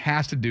post that he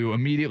has to do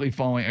immediately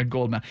following a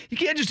gold medal. You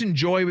can't just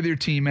enjoy with your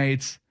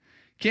teammates.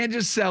 You can't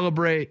just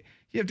celebrate.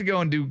 You have to go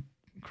and do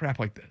crap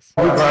like this.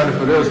 We grinded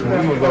for this one.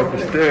 We moved up the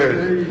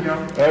stairs.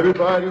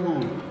 Everybody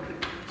who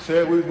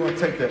said we was going to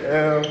take the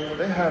L,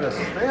 they had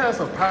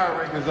some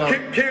power rankings out.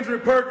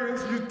 Kendrick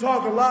Perkins, you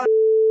talk a lot of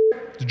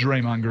It's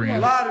Draymond Green. a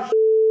lot of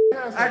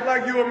act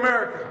like you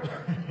American.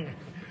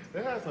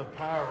 They had some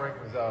power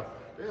rankings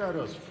out. They had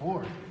us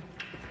 4th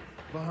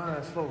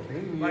behind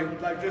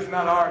Slovenia. Like this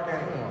not our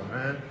game. Come on,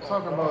 man.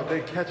 Talking about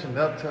they catching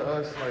up to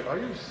us. Like, are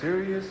you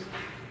serious?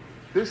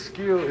 This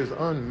skill is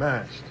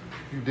unmatched.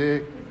 You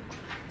dig?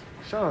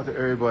 Shout out to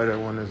everybody that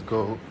won this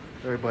gold.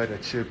 Everybody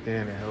that chipped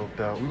in and helped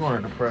out. We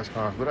wanted the press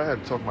conference, but I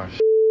had to talk my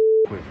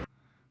quick.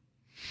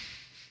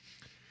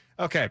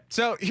 Okay,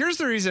 so here's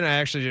the reason I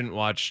actually didn't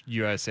watch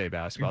USA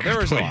basketball. There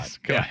was a lot.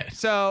 Go ahead.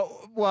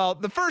 So,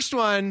 the first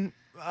one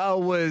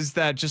was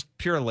that just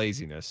pure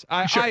laziness.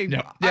 I really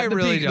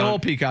don't. The whole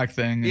Peacock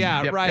thing.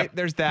 Yeah, right.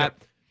 There's that.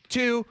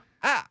 2,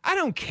 I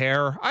don't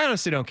care. I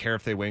honestly don't care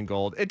if they win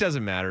gold. It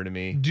doesn't matter to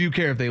me. Do you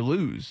care if they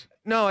lose?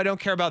 No, I don't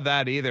care about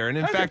that either. And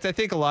in fact, I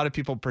think a lot of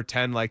people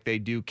pretend like they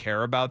do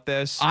care about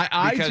this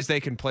because they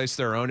can place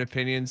their own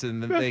opinions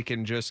and then they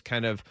can just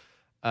kind of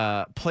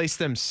place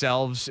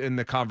themselves in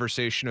the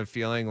conversation of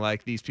feeling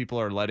like these people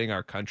are letting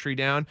our country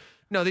down.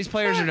 No, these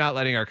players are not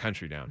letting our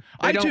country down.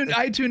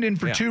 I tuned in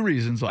for 2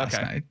 reasons last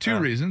night. 2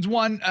 reasons.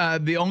 One,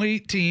 the only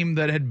team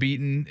that had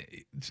beaten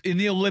in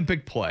the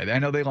Olympic play, I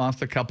know they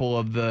lost a couple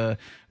of the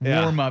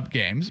warm-up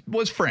games,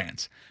 was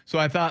France. So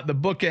I thought the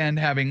bookend,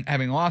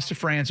 having lost to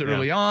France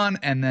early on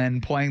and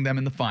then playing them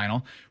in the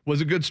final,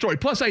 was a good story.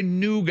 Plus, I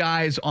knew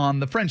guys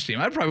on the French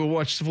team. I'd probably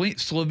watch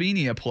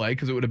Slovenia play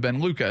because it would have been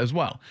Luka as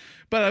well.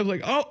 But I was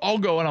like, I'll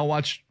go and I'll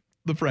watch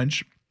the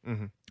French.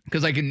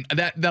 Because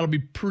that'll be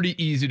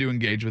pretty easy to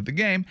engage with the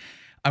game.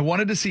 I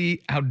wanted to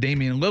see how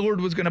Damian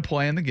Lillard was going to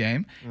play in the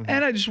game,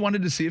 and I just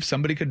wanted to see if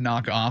somebody could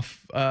knock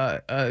off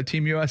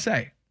Team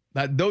USA.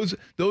 Those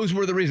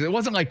were the reasons. It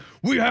wasn't like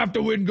we have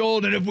to win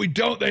gold, and if we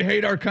don't, they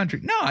hate our country.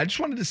 No, I just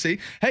wanted to see,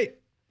 hey,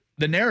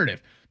 the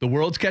narrative, the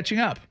world's catching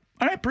up.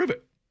 All right, prove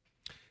it.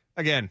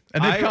 Again,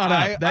 And they've caught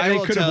up. They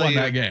could have won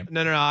that game.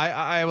 No.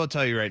 I will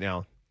tell you right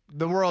now,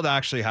 the world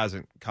actually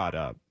hasn't caught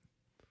up.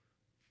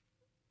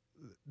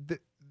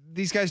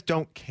 These guys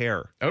don't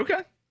care.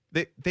 Okay.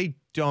 They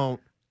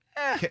don't.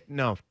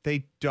 No,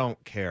 they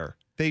don't care.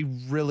 They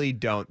really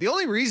don't. The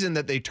only reason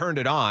that they turned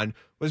it on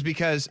was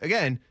because,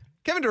 again,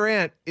 Kevin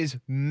Durant is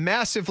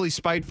massively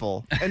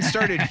spiteful and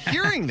started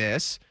hearing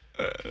this,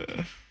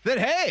 that,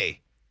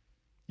 hey,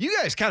 you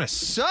guys kind of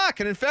suck.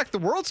 And in fact, the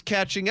world's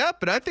catching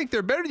up, and I think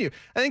they're better than you.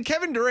 I think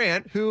Kevin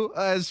Durant, who,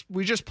 as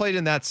we just played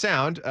in that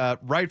sound,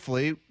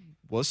 rightfully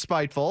was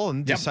spiteful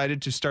and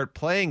decided to start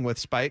playing with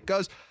spite,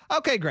 goes,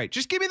 okay, great.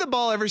 Just give me the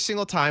ball every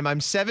single time. I'm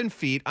 7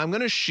 feet. I'm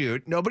going to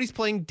shoot. Nobody's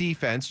playing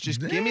defense.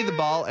 Just give me the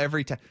ball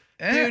every time.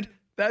 Dude,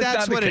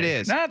 that's what it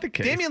is. Not the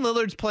case. Damian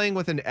Lillard's playing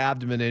with an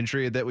abdomen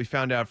injury that we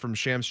found out from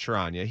Shams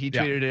Charania. He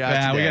tweeted it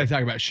out today. We got to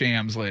talk about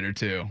Shams later,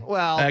 too.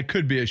 Well, that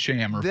could be a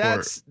sham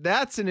report.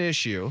 That's an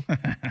issue,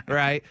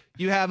 right?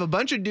 You have a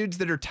bunch of dudes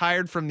that are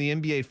tired from the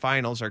NBA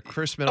Finals, are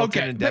Chris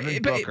Middleton and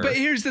Devin Booker. But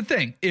here's the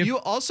thing. You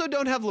also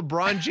don't have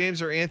LeBron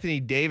James or Anthony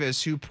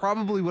Davis, who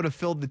probably would have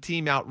filled the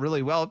team out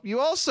really well.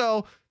 You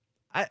also,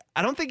 I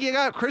don't think you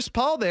got Chris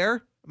Paul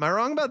there. Am I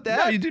wrong about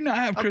that? No, you do not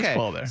have Chris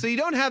Paul there. So you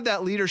don't have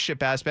that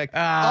leadership aspect.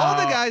 All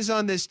the guys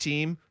on this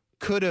team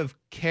could have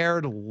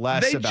cared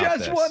less about this.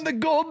 They just won the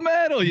gold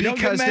medal. You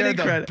because don't give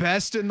they're the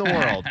best in the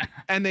world,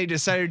 and they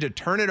decided to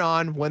turn it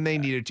on when they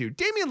needed to.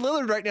 Damian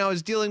Lillard right now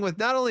is dealing with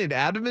not only an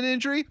abdomen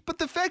injury, but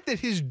the fact that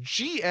his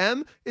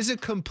GM is a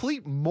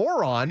complete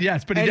moron.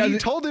 Yes, but he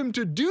told him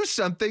to do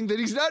something that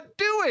he's not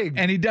doing.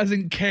 And he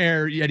doesn't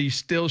care, yet he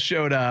still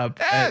showed up.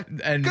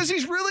 Because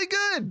he's really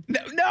good.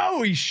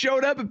 No, he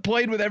showed up and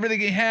played with everything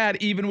he had,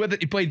 even with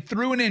it. He played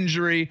through an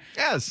injury.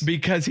 Yes.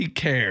 Because he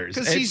cares.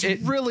 Because he's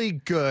really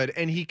good,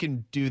 and he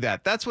can do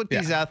that. That's what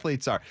these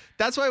athletes are.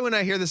 That's why when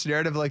I hear this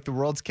narrative like the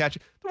world's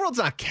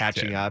not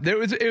catching up.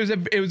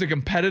 It was a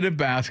competitive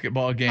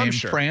basketball game. I'm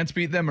sure. France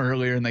beat them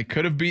earlier, and they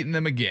could have beaten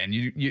them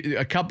again.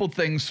 A couple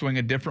things swing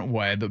a different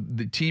way.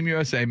 The Team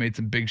USA made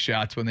some big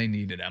shots when they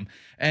needed them,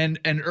 and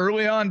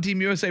early on,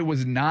 Team USA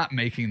was not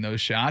making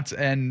those shots,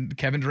 and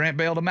Kevin Durant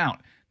bailed them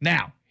out.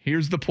 Now,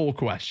 here's the poll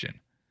question: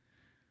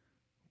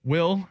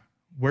 Will,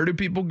 where do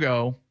people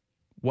go?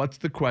 What's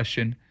the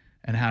question,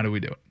 and how do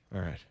we do it?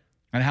 All right.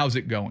 And how's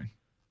it going?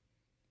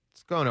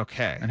 It's going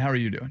okay. And how are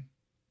you doing?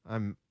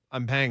 I'm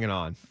hanging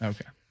on.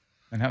 Okay.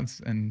 And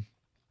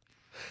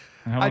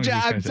how long is this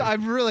gonna take?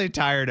 I'm really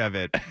tired of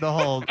it. The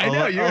whole I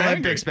know, you're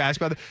Olympics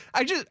basketball.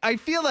 I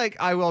feel like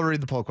I will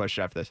read the poll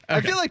question after this. Okay.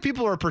 I feel like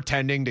people are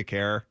pretending to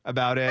care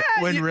about it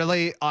when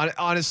really,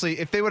 honestly,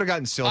 if they would have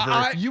gotten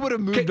silver, you would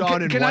have moved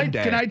on in one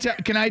day.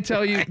 Can I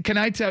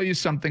tell you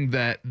something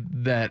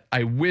that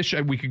I wish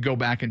we could go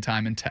back in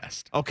time and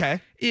test?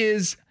 Okay.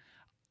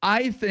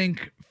 I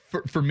think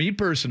for me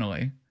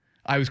personally,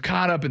 I was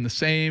caught up in the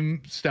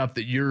same stuff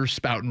that you're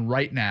spouting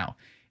right now.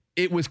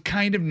 It was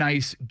kind of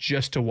nice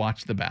just to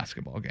watch the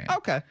basketball game.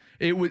 Okay.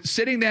 It was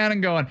sitting down and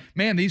going,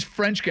 man, these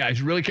French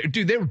guys really care.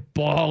 Dude, they were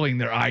bawling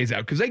their eyes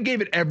out because they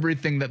gave it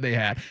everything that they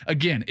had.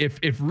 Again, if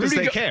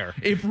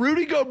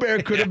Rudy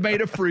Gobert could have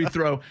made a free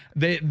throw,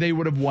 they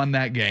would have won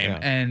that game. Yeah.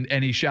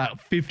 And he shot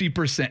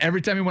 50%.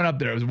 Every time he went up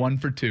there, it was 1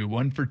 for 2.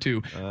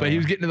 But he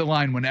was getting to the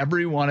line whenever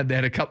he wanted. They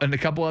had a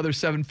couple other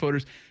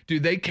 7-footers.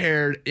 Dude, they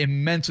cared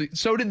immensely.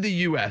 So did the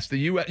U.S. The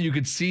U.S. You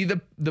could see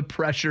the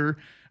pressure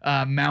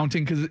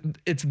mounting because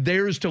it's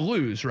theirs to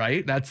lose,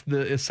 right? That's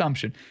the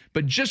assumption.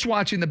 But just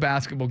watching the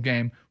basketball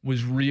game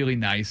was really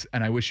nice,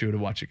 and I wish you would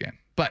have watched again.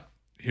 But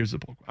here's the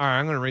poll. All right,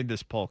 I'm going to read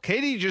this poll.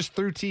 Katie just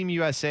threw Team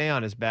USA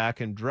on his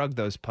back and drugged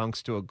those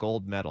punks to a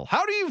gold medal.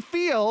 How do you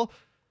feel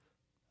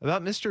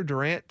about Mr.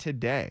 Durant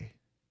today?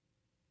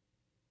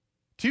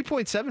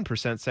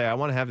 2.7% say I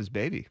want to have his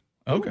baby.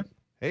 Okay.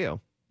 Heyo.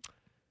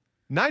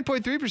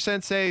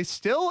 9.3% say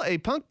still a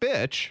punk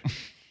bitch.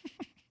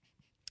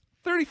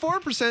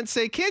 34%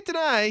 say can't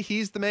deny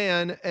he's the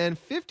man, and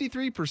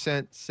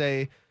 53%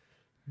 say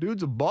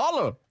dude's a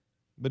baller,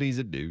 but he's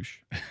a douche.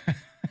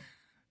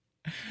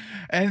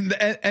 and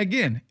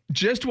again,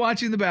 just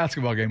watching the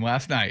basketball game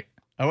last night,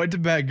 I went to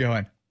bed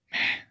going,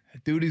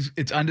 man, dude,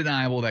 it's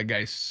undeniable that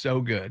guy's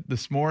so good.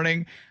 This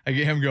morning, I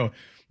get him going,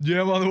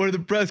 yeah, I'm on the way to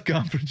the press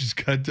conference, just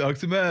gotta talk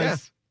some ass. Yeah,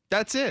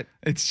 that's it.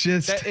 It's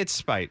just it's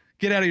spite.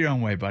 Get out of your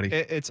own way, buddy.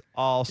 It's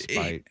all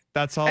spite.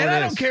 That's all. And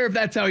I don't care if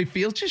that's how he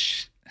feels.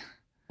 Just.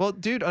 Well,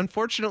 dude,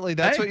 unfortunately,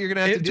 that's what you're going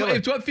to have to deal with.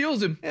 It's what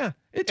fuels him. Yeah.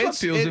 It's what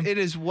fuels him. It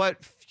is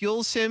what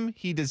fuels him.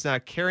 He does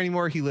not care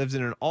anymore. He lives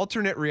in an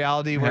alternate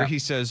reality where he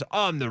says,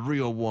 I'm the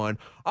real one.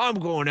 I'm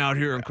going out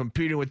here and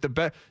competing with the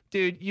best.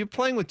 Dude, you're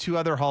playing with 2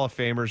 other Hall of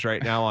Famers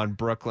right now on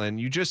Brooklyn.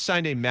 You just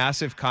signed a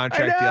massive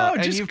contract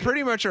deal. And you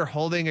pretty much are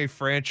holding a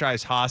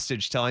franchise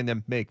hostage, telling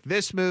them, make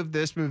this move,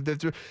 this move,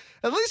 this move.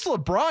 At least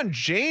LeBron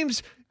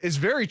James is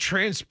very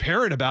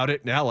transparent about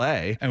it in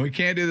LA. And we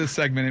can't do this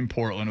segment in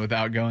Portland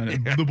without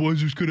going, the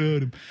Blazers could have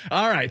had him.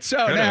 All right, so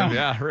Could've, now.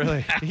 yeah,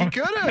 really. He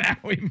could have.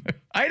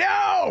 I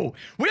know.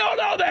 We all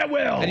know that,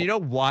 Will. And you know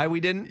why we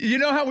didn't? You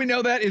know how we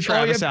know that? Is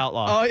Travis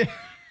Outlaw. Oh, yeah.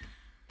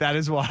 That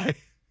is why.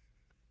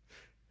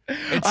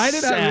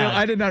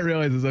 I did not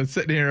realize this. I was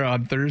sitting here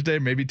on Thursday,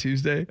 maybe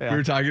Tuesday. Yeah. We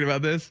were talking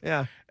about this.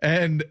 Yeah.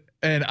 And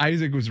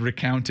Isaac was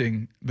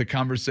recounting the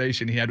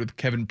conversation he had with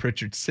Kevin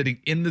Pritchard sitting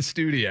in the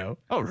studio.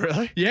 Oh,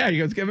 really? Yeah, he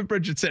goes, Kevin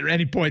Pritchard said, and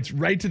he points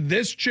right to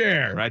this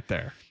chair. Right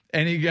there.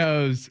 And he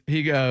goes,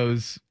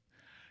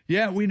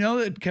 yeah, we know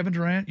that Kevin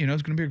Durant,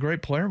 is going to be a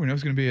great player. We know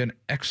he's going to be an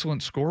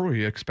excellent scorer.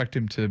 We expect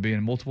him to be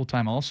a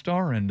multiple-time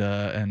All-Star and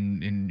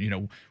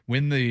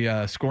win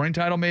the scoring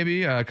title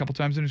maybe a couple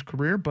times in his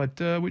career. But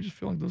we just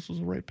feel like this was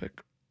the right pick.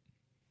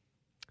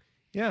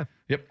 Yeah.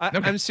 Yep.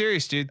 I'm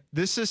serious, dude.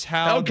 This is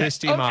how this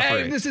team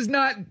operates. This is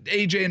not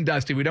AJ and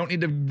Dusty. We don't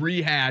need to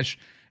rehash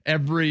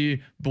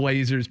every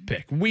Blazers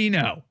pick. We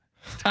know.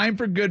 It's time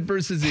for good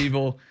versus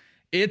evil.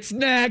 It's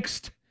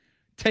next.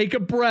 Take a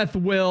breath,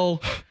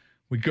 Will.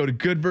 We go to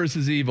good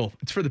versus evil.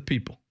 It's for the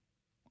people.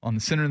 On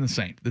the Sinner and the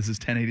Saint. This is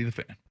 1080 The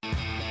Fan.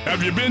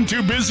 Have you been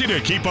too busy to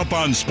keep up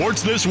on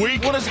sports this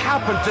week? What has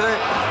happened to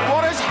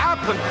What has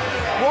happened?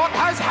 What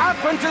has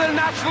happened to the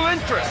national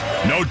interest?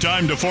 No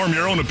time to form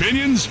your own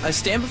opinions? I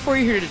stand before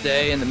you here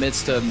today in the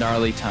midst of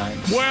gnarly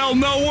times. Well,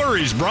 no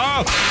worries,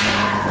 brah.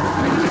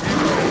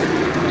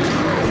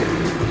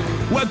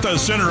 Let the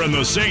Sinner and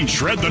the Saint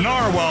shred the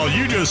gnar while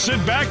you just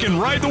sit back and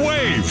ride the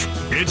wave.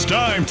 It's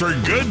time for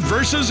Good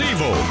versus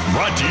Evil,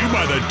 brought to you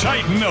by the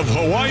Titan of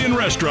Hawaiian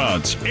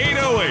Restaurants,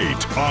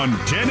 808 on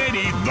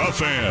 1080 The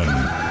Fan.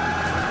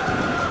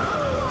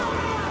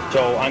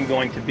 So I'm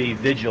going to be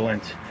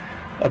vigilant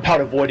about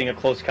avoiding a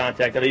close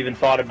contact. I've even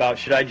thought about,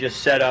 should I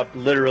just set up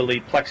literally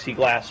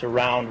plexiglass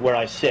around where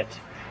I sit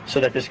so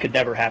that this could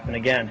never happen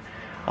again?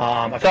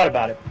 I've thought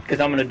about it because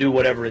I'm going to do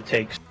whatever it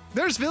takes.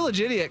 There's village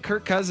idiot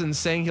Kirk Cousins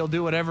saying he'll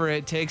do whatever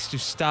it takes to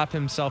stop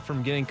himself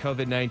from getting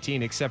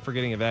COVID-19 except for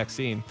getting a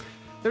vaccine.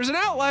 There's an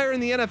outlier in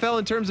the NFL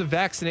in terms of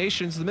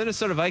vaccinations. The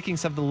Minnesota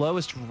Vikings have the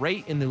lowest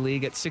rate in the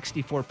league at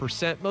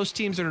 64%. Most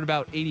teams are at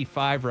about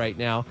 85 right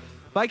now.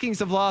 Vikings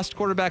have lost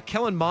quarterback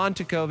Kellen Mond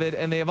to COVID,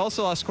 and they have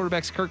also lost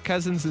quarterbacks Kirk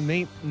Cousins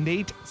and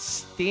Nate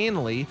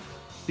Stanley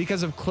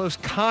because of close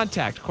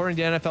contact. According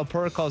to NFL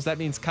protocols, that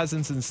means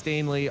Cousins and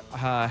Stanley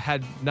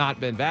had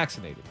not been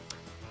vaccinated.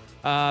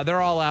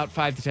 They're all out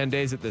 5 to 10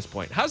 days at this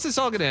point. How's this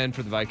all going to end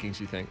for the Vikings,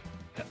 you think?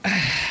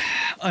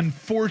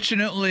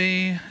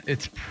 Unfortunately,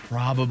 it's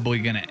probably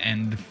going to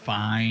end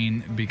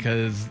fine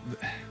because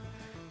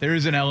there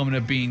is an element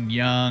of being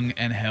young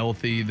and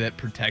healthy that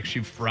protects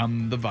you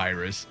from the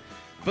virus.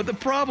 But the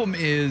problem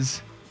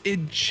is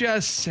it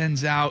just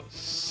sends out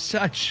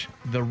such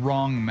the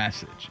wrong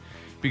message.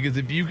 Because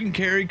if you can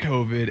carry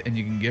COVID and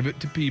you can give it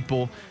to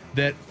people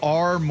that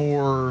are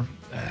more,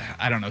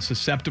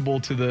 susceptible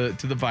to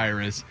the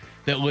virus,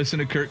 that listen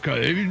to Kirk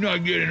Cousins, if he's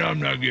not getting it, I'm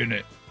not getting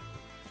it.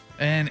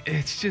 And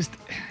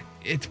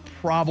it's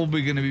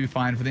probably going to be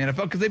fine for the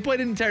NFL because they played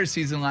an entire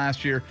season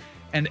last year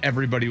and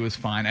everybody was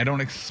fine. I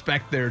don't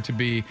expect there to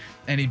be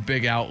any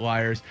big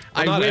outliers.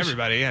 Well, not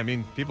everybody. I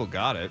mean, people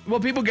got it. Well,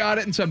 people got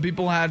it and some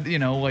people had,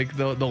 like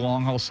the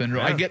long haul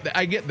syndrome. Yeah.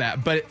 I get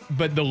that. But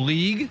the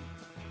league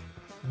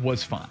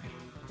was fine.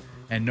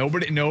 And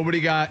nobody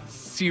got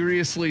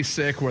seriously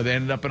sick where they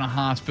ended up in a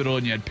hospital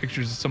and you had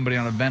pictures of somebody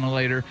on a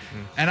ventilator.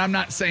 And I'm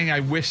not saying I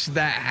wish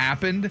that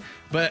happened,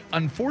 but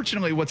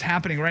unfortunately what's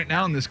happening right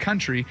now in this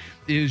country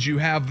is you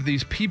have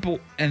these people,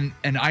 and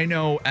I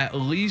know at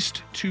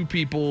least 2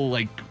 people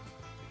like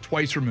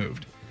twice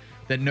removed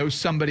that know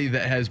somebody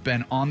that has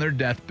been on their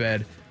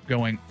deathbed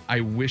going,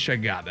 I wish I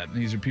got that. And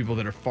these are people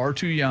that are far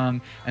too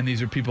young, and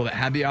these are people that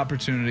had the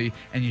opportunity,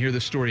 and you hear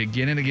the story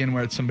again and again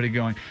where it's somebody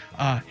going,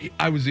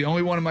 I was the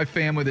only one in my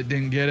family that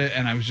didn't get it,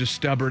 and I was just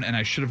stubborn, and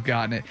I should have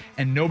gotten it.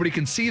 And nobody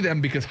can see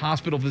them because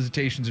hospital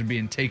visitations are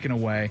being taken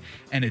away,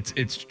 and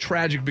it's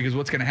tragic because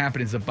what's going to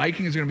happen is the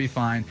Vikings are going to be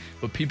fine,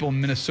 but people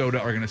in Minnesota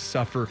are going to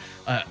suffer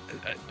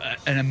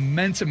an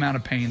immense amount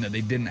of pain that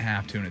they didn't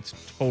have to, and it's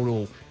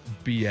total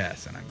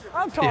BS. And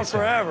I've talked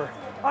forever.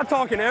 I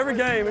talk in every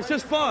game. It's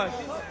just fun.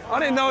 I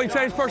didn't know he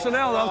changed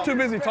personnel. I was too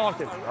busy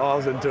talking. I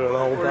was into it the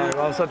whole time.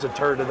 I was such a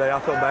turd today. I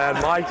feel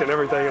bad. Mike and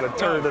everything and a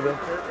turd to them.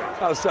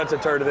 I was such a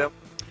turd to them.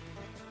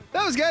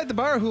 That was a guy at the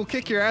bar who will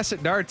kick your ass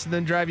at darts and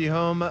then drive you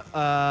home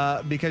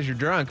because you're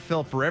drunk,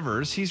 Philip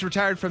Rivers. He's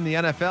retired from the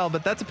NFL,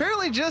 but that's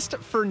apparently just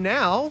for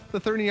now. The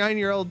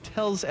 39-year-old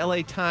tells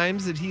LA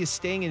Times that he is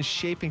staying in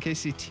shape in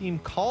case the team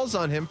calls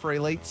on him for a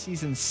late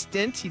season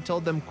stint. He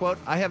told them, quote,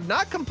 I have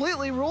not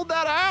completely ruled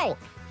that out.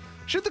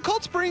 Should the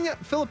Colts bring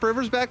Phillip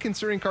Rivers back,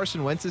 considering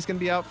Carson Wentz is going to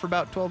be out for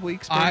about 12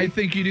 weeks? Maybe? I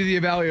think you do the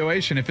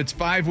evaluation. If it's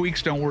 5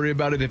 weeks, don't worry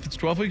about it. If it's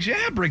 12 weeks,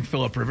 yeah, bring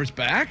Phillip Rivers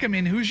back. I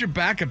mean, who's your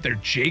backup there?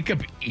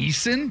 Jacob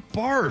Eason?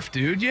 Barf,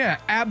 dude. Yeah,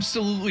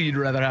 absolutely. You'd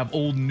rather have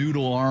old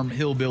noodle arm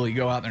hillbilly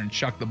go out there and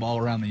chuck the ball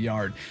around the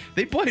yard.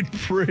 They played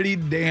pretty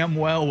damn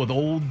well with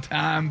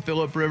old-time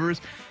Phillip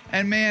Rivers.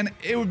 And, man,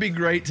 it would be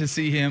great to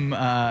see him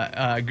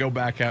go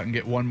back out and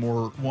get one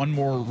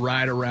more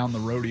ride around the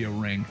rodeo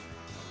ring.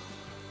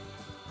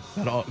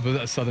 Was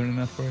that Southern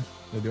enough for you?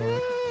 Did I do all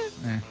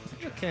right?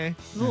 Okay.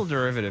 A little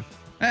derivative.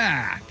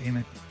 Damn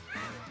it.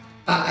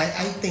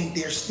 I think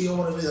they're still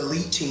one of the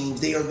elite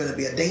teams. They are going to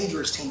be a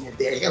dangerous team if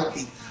they're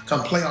healthy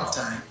come playoff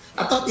time.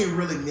 I thought they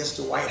really missed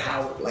Dwight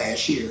Howard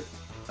last year,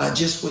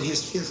 just with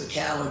his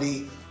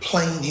physicality,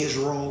 playing his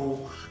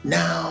role.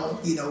 Now,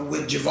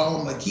 with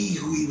Javon McGee,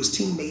 who he was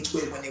teammates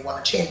with when they won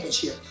a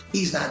championship,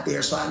 he's not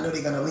there. So I know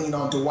they're going to lean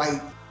on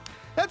Dwight.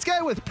 That's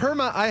guy with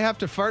perma I have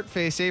to fart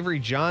face, Avery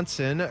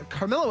Johnson.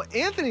 Carmelo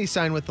Anthony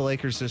signed with the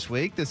Lakers this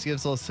week. This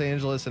gives Los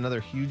Angeles another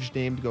huge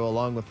name to go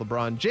along with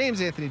LeBron James,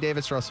 Anthony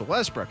Davis, Russell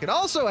Westbrook. It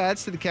also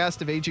adds to the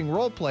cast of aging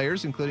role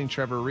players, including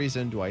Trevor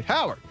Ariza and Dwight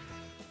Howard.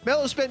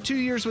 Melo spent 2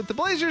 years with the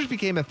Blazers,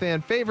 became a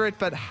fan favorite,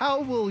 but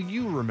how will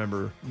you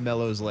remember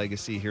Melo's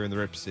legacy here in the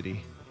Rip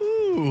City?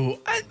 Ooh,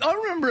 I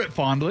remember it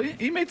fondly.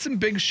 He made some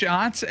big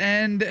shots,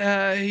 and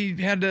he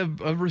had a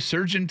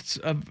resurgence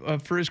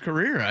for his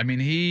career. I mean,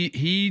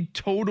 he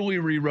totally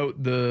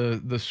rewrote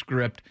the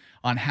script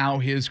on how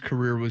his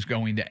career was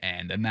going to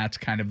end, and that's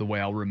kind of the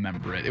way I'll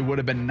remember it. It would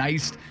have been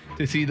nice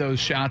to see those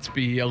shots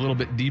be a little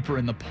bit deeper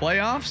in the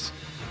playoffs,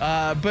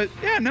 but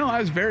yeah, no, I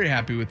was very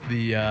happy with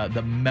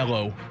the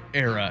Melo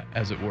era,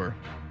 as it were.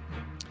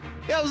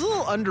 Yeah, it was a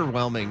little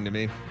underwhelming to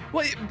me.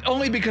 Well,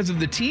 only because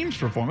of the team's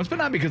performance, but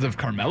not because of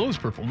Carmelo's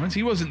performance.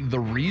 He wasn't the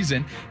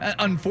reason.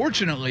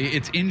 Unfortunately,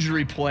 it's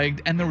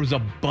injury-plagued, and there was a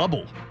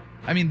bubble.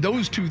 I mean,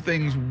 those two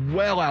things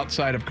well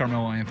outside of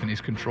Carmelo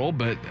Anthony's control,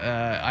 but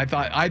I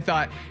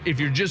thought if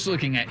you're just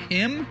looking at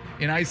him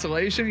in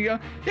isolation, you go,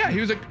 yeah,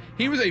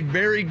 he was a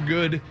very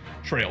good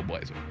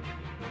trailblazer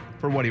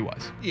for what he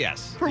was.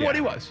 Yes. For what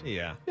he was.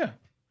 Yeah. Yeah.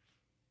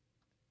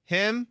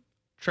 Him,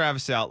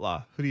 Travis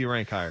Outlaw. Who do you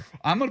rank higher?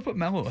 I'm going to put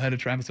Melo ahead of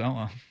Travis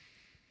Outlaw.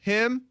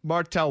 Him,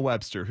 Martell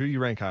Webster. Who do you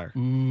rank higher?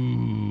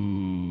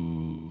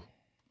 Ooh.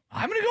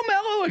 I'm going to go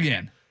Melo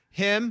again.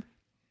 Him.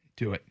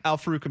 Do it.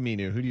 Al-Farouq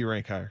Aminu. Who do you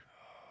rank higher?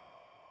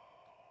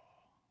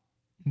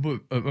 But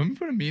I'm going to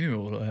put Aminu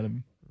a little ahead of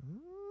him.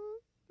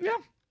 Yeah.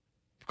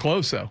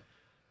 Close, though.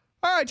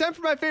 All right, time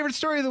for my favorite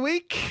story of the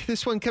week.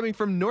 This one coming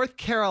from North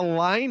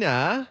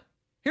Carolina.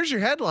 Here's your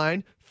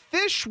headline.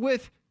 Fish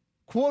with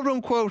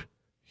quote-unquote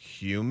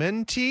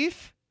human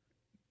teeth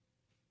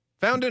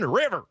found in a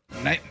river.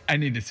 I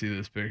need to see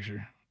this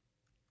picture.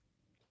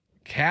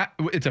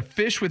 It's a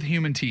fish with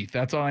human teeth.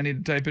 That's all I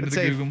need to type into the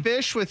Google. It's a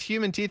fish with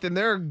human teeth, and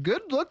they're a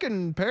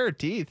good-looking pair of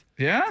teeth.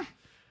 Yeah?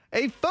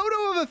 A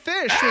photo of a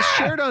fish was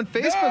shared on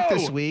Facebook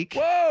this week.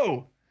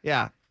 Whoa!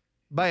 Yeah,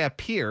 by a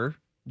pier,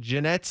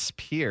 Jeanette's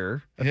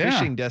Pier, a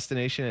fishing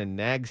destination in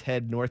Nags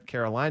Head, North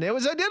Carolina. It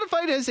was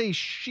identified as a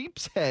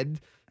sheep's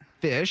head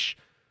fish,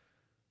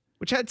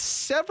 which had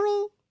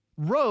several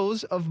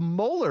rows of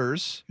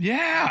molars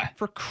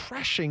for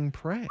crushing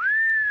prey.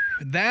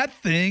 That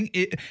thing,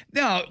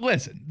 now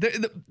listen,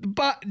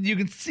 you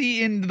can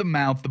see into the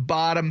mouth. The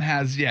bottom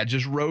has,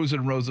 just rows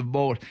and rows of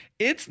molars.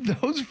 It's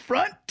those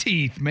front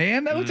teeth,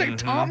 man. That looks like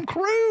Tom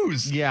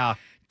Cruise. Yeah.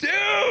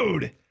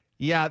 Dude.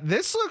 Yeah,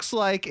 this looks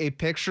like a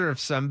picture of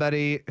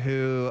somebody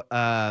who,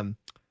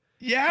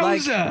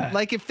 Yowza.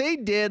 Like if they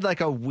did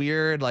like a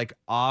weird, like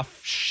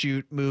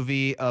offshoot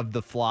movie of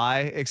The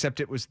Fly,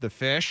 except it was the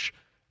fish.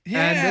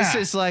 Yeah. And this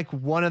is like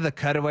one of the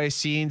cutaway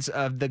scenes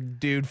of the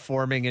dude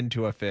forming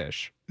into a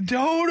fish.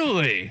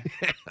 Totally.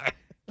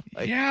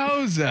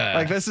 Yowza.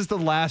 Like this is the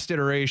last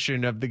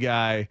iteration of the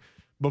guy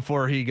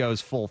before he goes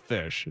full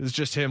fish. It's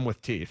just him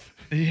with teeth.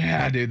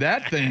 Yeah, dude,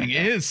 that thing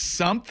is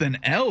something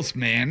else,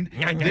 man.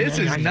 This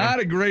is not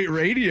a great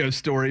radio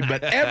story,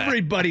 but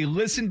everybody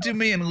listen to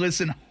me and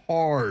listen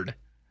hard.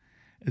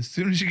 As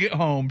soon as you get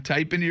home,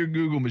 type into your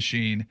Google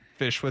machine,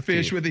 fish with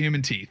the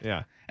human teeth.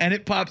 Yeah. And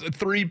it pops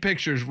 3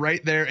 pictures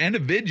right there and a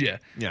video.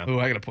 Yeah. Oh,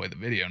 I got to play the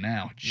video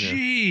now.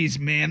 Jeez,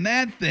 man,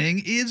 that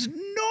thing is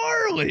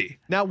gnarly.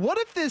 Now, what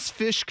if this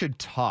fish could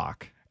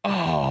talk?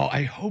 Oh,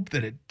 I hope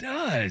that it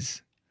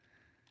does.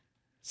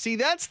 See,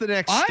 that's the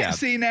next step.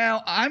 See,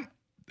 now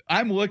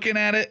I'm looking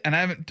at it, and I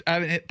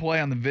haven't hit play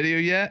on the video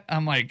yet.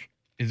 I'm like,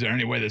 is there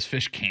any way this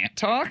fish can't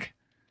talk?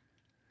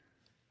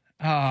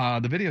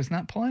 The video's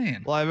not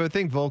playing. Well, I would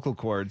think vocal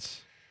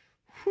cords.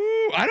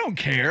 Whew, I don't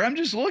care. I'm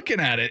just looking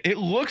at it. It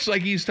looks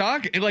like he's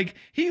talking. Like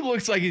he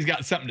looks like he's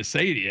got something to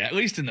say to you, at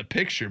least in the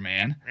picture,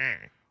 man.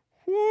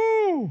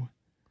 Woo.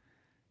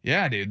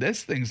 Yeah, dude,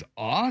 this thing's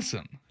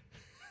awesome.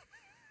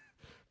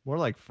 More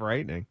like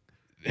frightening.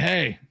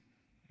 Hey,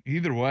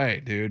 either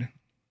way, dude.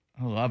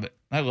 I love it.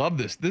 I love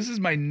this. This is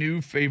my new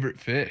favorite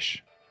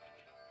fish.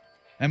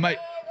 And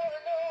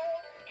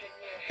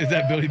is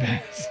that Billy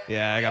Bass?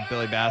 Yeah, I got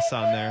Billy Bass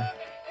on there.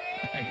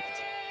 Right.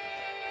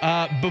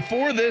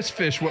 Before this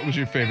fish, what was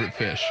your favorite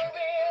fish?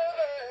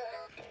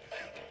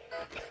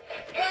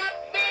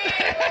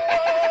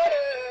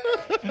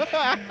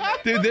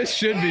 Dude, this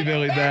should be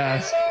Billy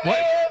Bass.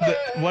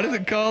 What is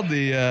it called?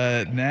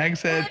 The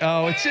Nag's Head?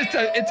 Oh, it's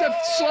a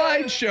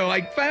slideshow.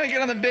 I finally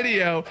get on the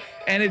video,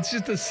 and it's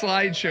just a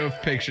slideshow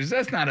of pictures.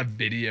 That's not a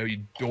video,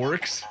 you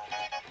dorks.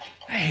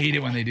 I hate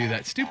it when they do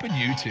that. Stupid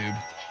YouTube.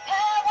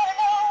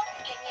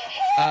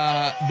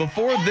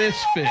 Before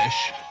this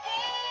fish.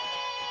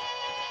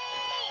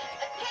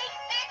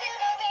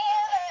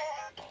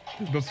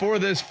 Before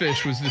this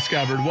fish was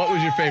discovered, what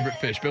was your favorite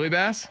fish? Billy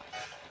Bass?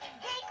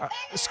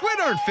 Squid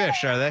aren't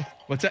fish, are they?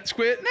 What's that?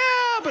 Squid? No,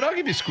 but I'll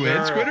give you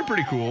squid. Squid are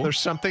pretty cool. There's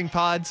something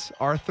pods,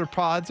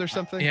 arthropods or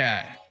something?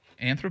 Yeah.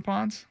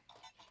 Anthropods?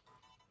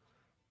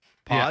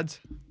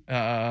 Pods?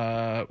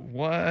 Yeah.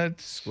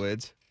 What?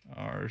 Squids.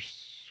 Are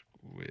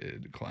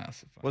squid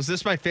classified? Was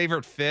this my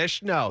favorite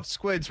fish? No,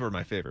 squids were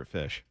my favorite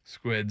fish.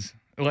 Squids.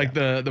 Like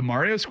the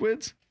Mario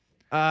squids?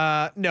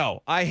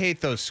 No, I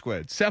hate those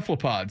squids.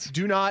 Cephalopods.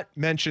 Do not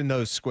mention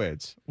those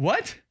squids.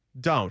 What?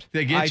 Don't.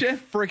 They get you? I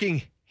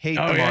freaking hate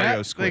the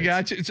Mario squids. They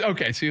got you. It's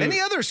okay. So any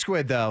other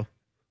squid though?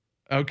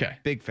 Okay.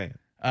 Big fan.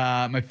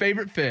 My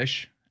favorite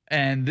fish,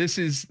 and this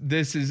is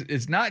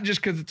it's not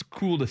just because it's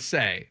cool to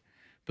say,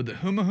 but the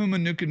huma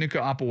huma nuka nuka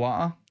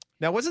apawa'a.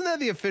 Now, wasn't that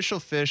the official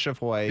fish of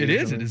Hawaii? It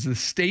is. It is the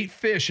state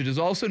fish. It is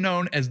also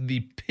known as the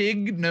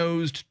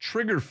pig-nosed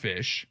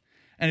triggerfish.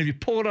 And if you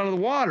pull it out of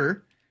the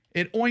water,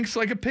 it oinks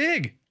like a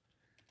pig.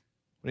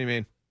 What do you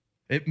mean?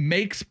 It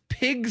makes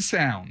pig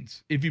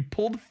sounds. If you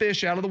pull the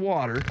fish out of the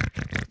water,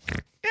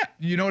 yeah,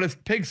 you know what a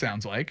pig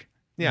sounds like.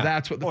 Yeah.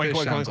 That's what the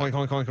fish sounds like.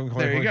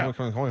 There you go.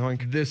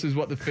 This is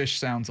what the fish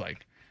sounds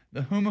like.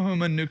 The huma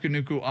huma nuka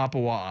nuku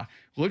apawa'a.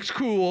 Looks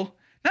cool.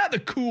 Not the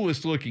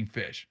coolest looking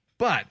fish,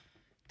 but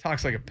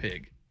talks like a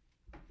pig.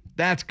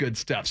 That's good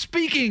stuff.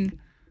 Speaking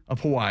of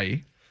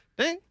Hawaii.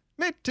 Take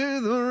me to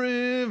the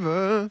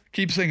river.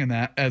 Keep singing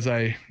that as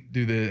I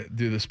do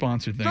the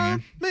sponsor thing. Drop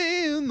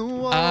me in the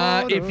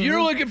water. If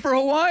you're looking for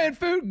Hawaiian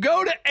food,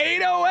 go to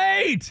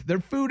 808. Their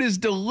food is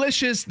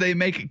delicious. They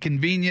make it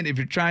convenient if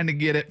you're trying to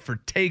get it for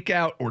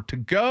takeout or to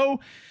go.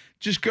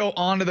 Just go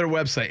onto their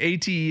website,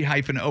 ate-oh-ate.com.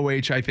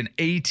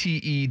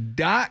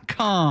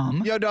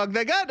 Yo, dog,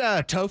 they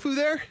got tofu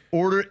there?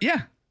 Order it.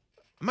 Yeah.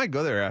 I might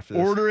go there after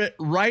this. Order it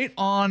right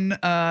on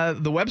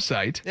the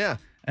website. Yeah.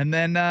 And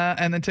then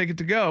take it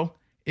to go.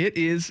 It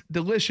is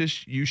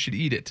delicious. You should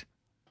eat it.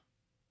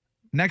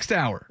 Next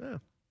hour,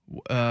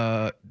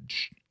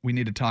 we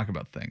need to talk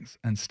about things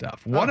and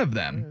stuff. One of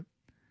them,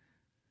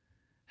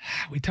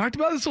 we talked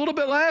about this a little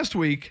bit last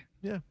week.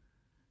 Yeah.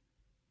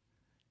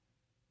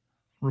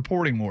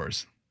 Reporting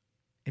wars.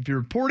 If you're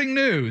reporting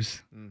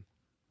news,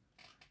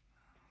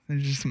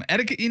 there's just some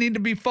etiquette you need to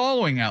be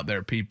following out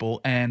there, people.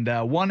 And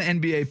one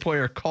NBA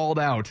player called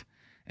out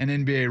an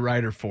NBA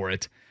writer for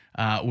it.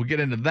 We'll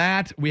get into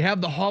that. We have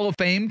the Hall of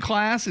Fame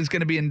class is going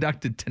to be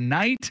inducted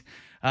tonight.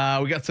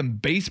 We got some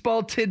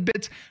baseball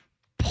tidbits.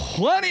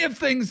 Plenty of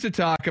things to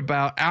talk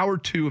about. Hour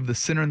 2 of The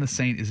Sinner and the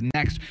Saint is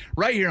next,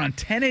 right here on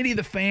 1080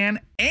 The Fan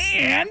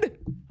and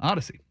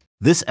Odyssey.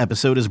 This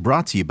episode is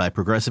brought to you by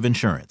Progressive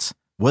Insurance.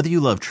 Whether you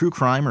love true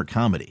crime or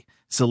comedy,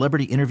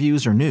 celebrity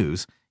interviews or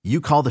news,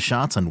 you call the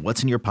shots on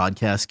what's in your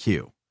podcast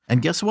queue.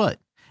 And guess what?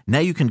 Now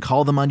you can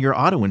call them on your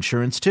auto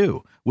insurance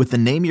too with the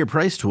Name Your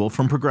Price tool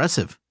from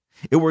Progressive.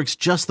 It works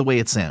just the way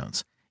it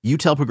sounds. You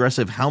tell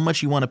Progressive how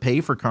much you want to pay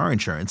for car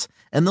insurance,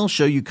 and they'll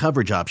show you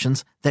coverage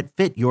options that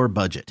fit your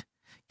budget.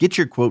 Get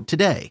your quote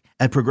today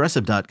at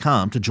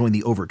Progressive.com to join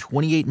the over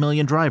 28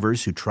 million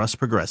drivers who trust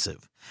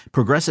Progressive.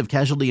 Progressive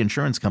Casualty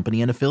Insurance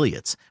Company and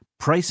Affiliates.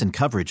 Price and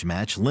coverage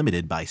match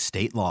limited by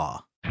state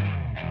law.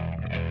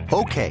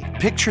 Okay,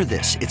 picture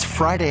this. It's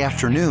Friday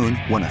afternoon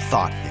when a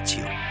thought hits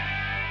you.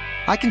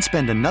 I can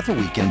spend another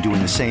weekend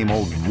doing the same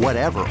old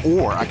whatever,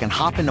 or I can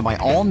hop into my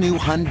all-new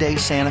Hyundai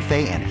Santa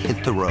Fe and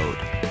hit the road.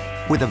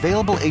 With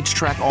available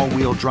H-Track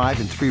all-wheel drive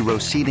and 3-row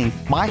seating,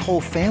 my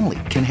whole family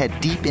can head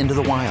deep into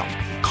the wild.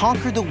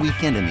 Conquer the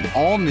weekend in the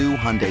all-new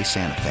Hyundai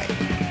Santa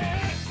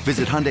Fe.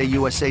 Visit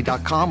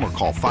HyundaiUSA.com or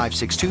call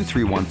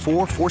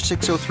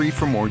 562-314-4603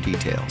 for more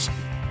details.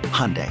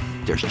 Hyundai,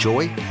 there's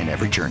joy in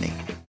every journey.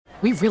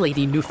 We really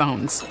need new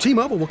phones.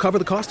 T-Mobile will cover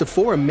the cost of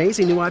 4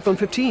 amazing new iPhone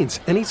 15s,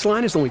 and each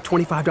line is only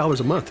 $25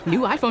 a month. New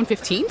iPhone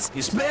 15s?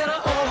 It's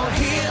better over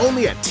here.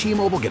 Only at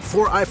T-Mobile, get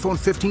 4 iPhone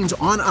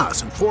 15s on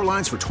us and 4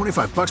 lines for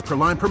 $25 per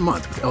line per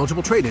month with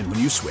eligible trade-in when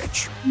you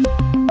switch.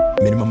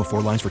 Minimum of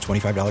 4 lines for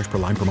 $25 per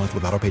line per month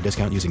with autopay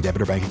discount using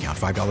debit or bank account.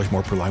 $5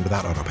 more per line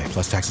without autopay,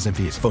 plus taxes and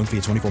fees. Phone fee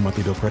at 24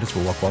 monthly bill credits for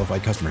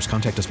well-qualified customers.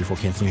 Contact us before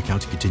canceling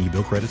account to continue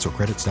bill credits or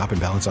credit stop and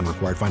balance on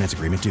required finance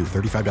agreement due.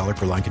 $35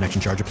 per line connection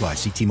charge applies.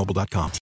 See T-Mobile.com.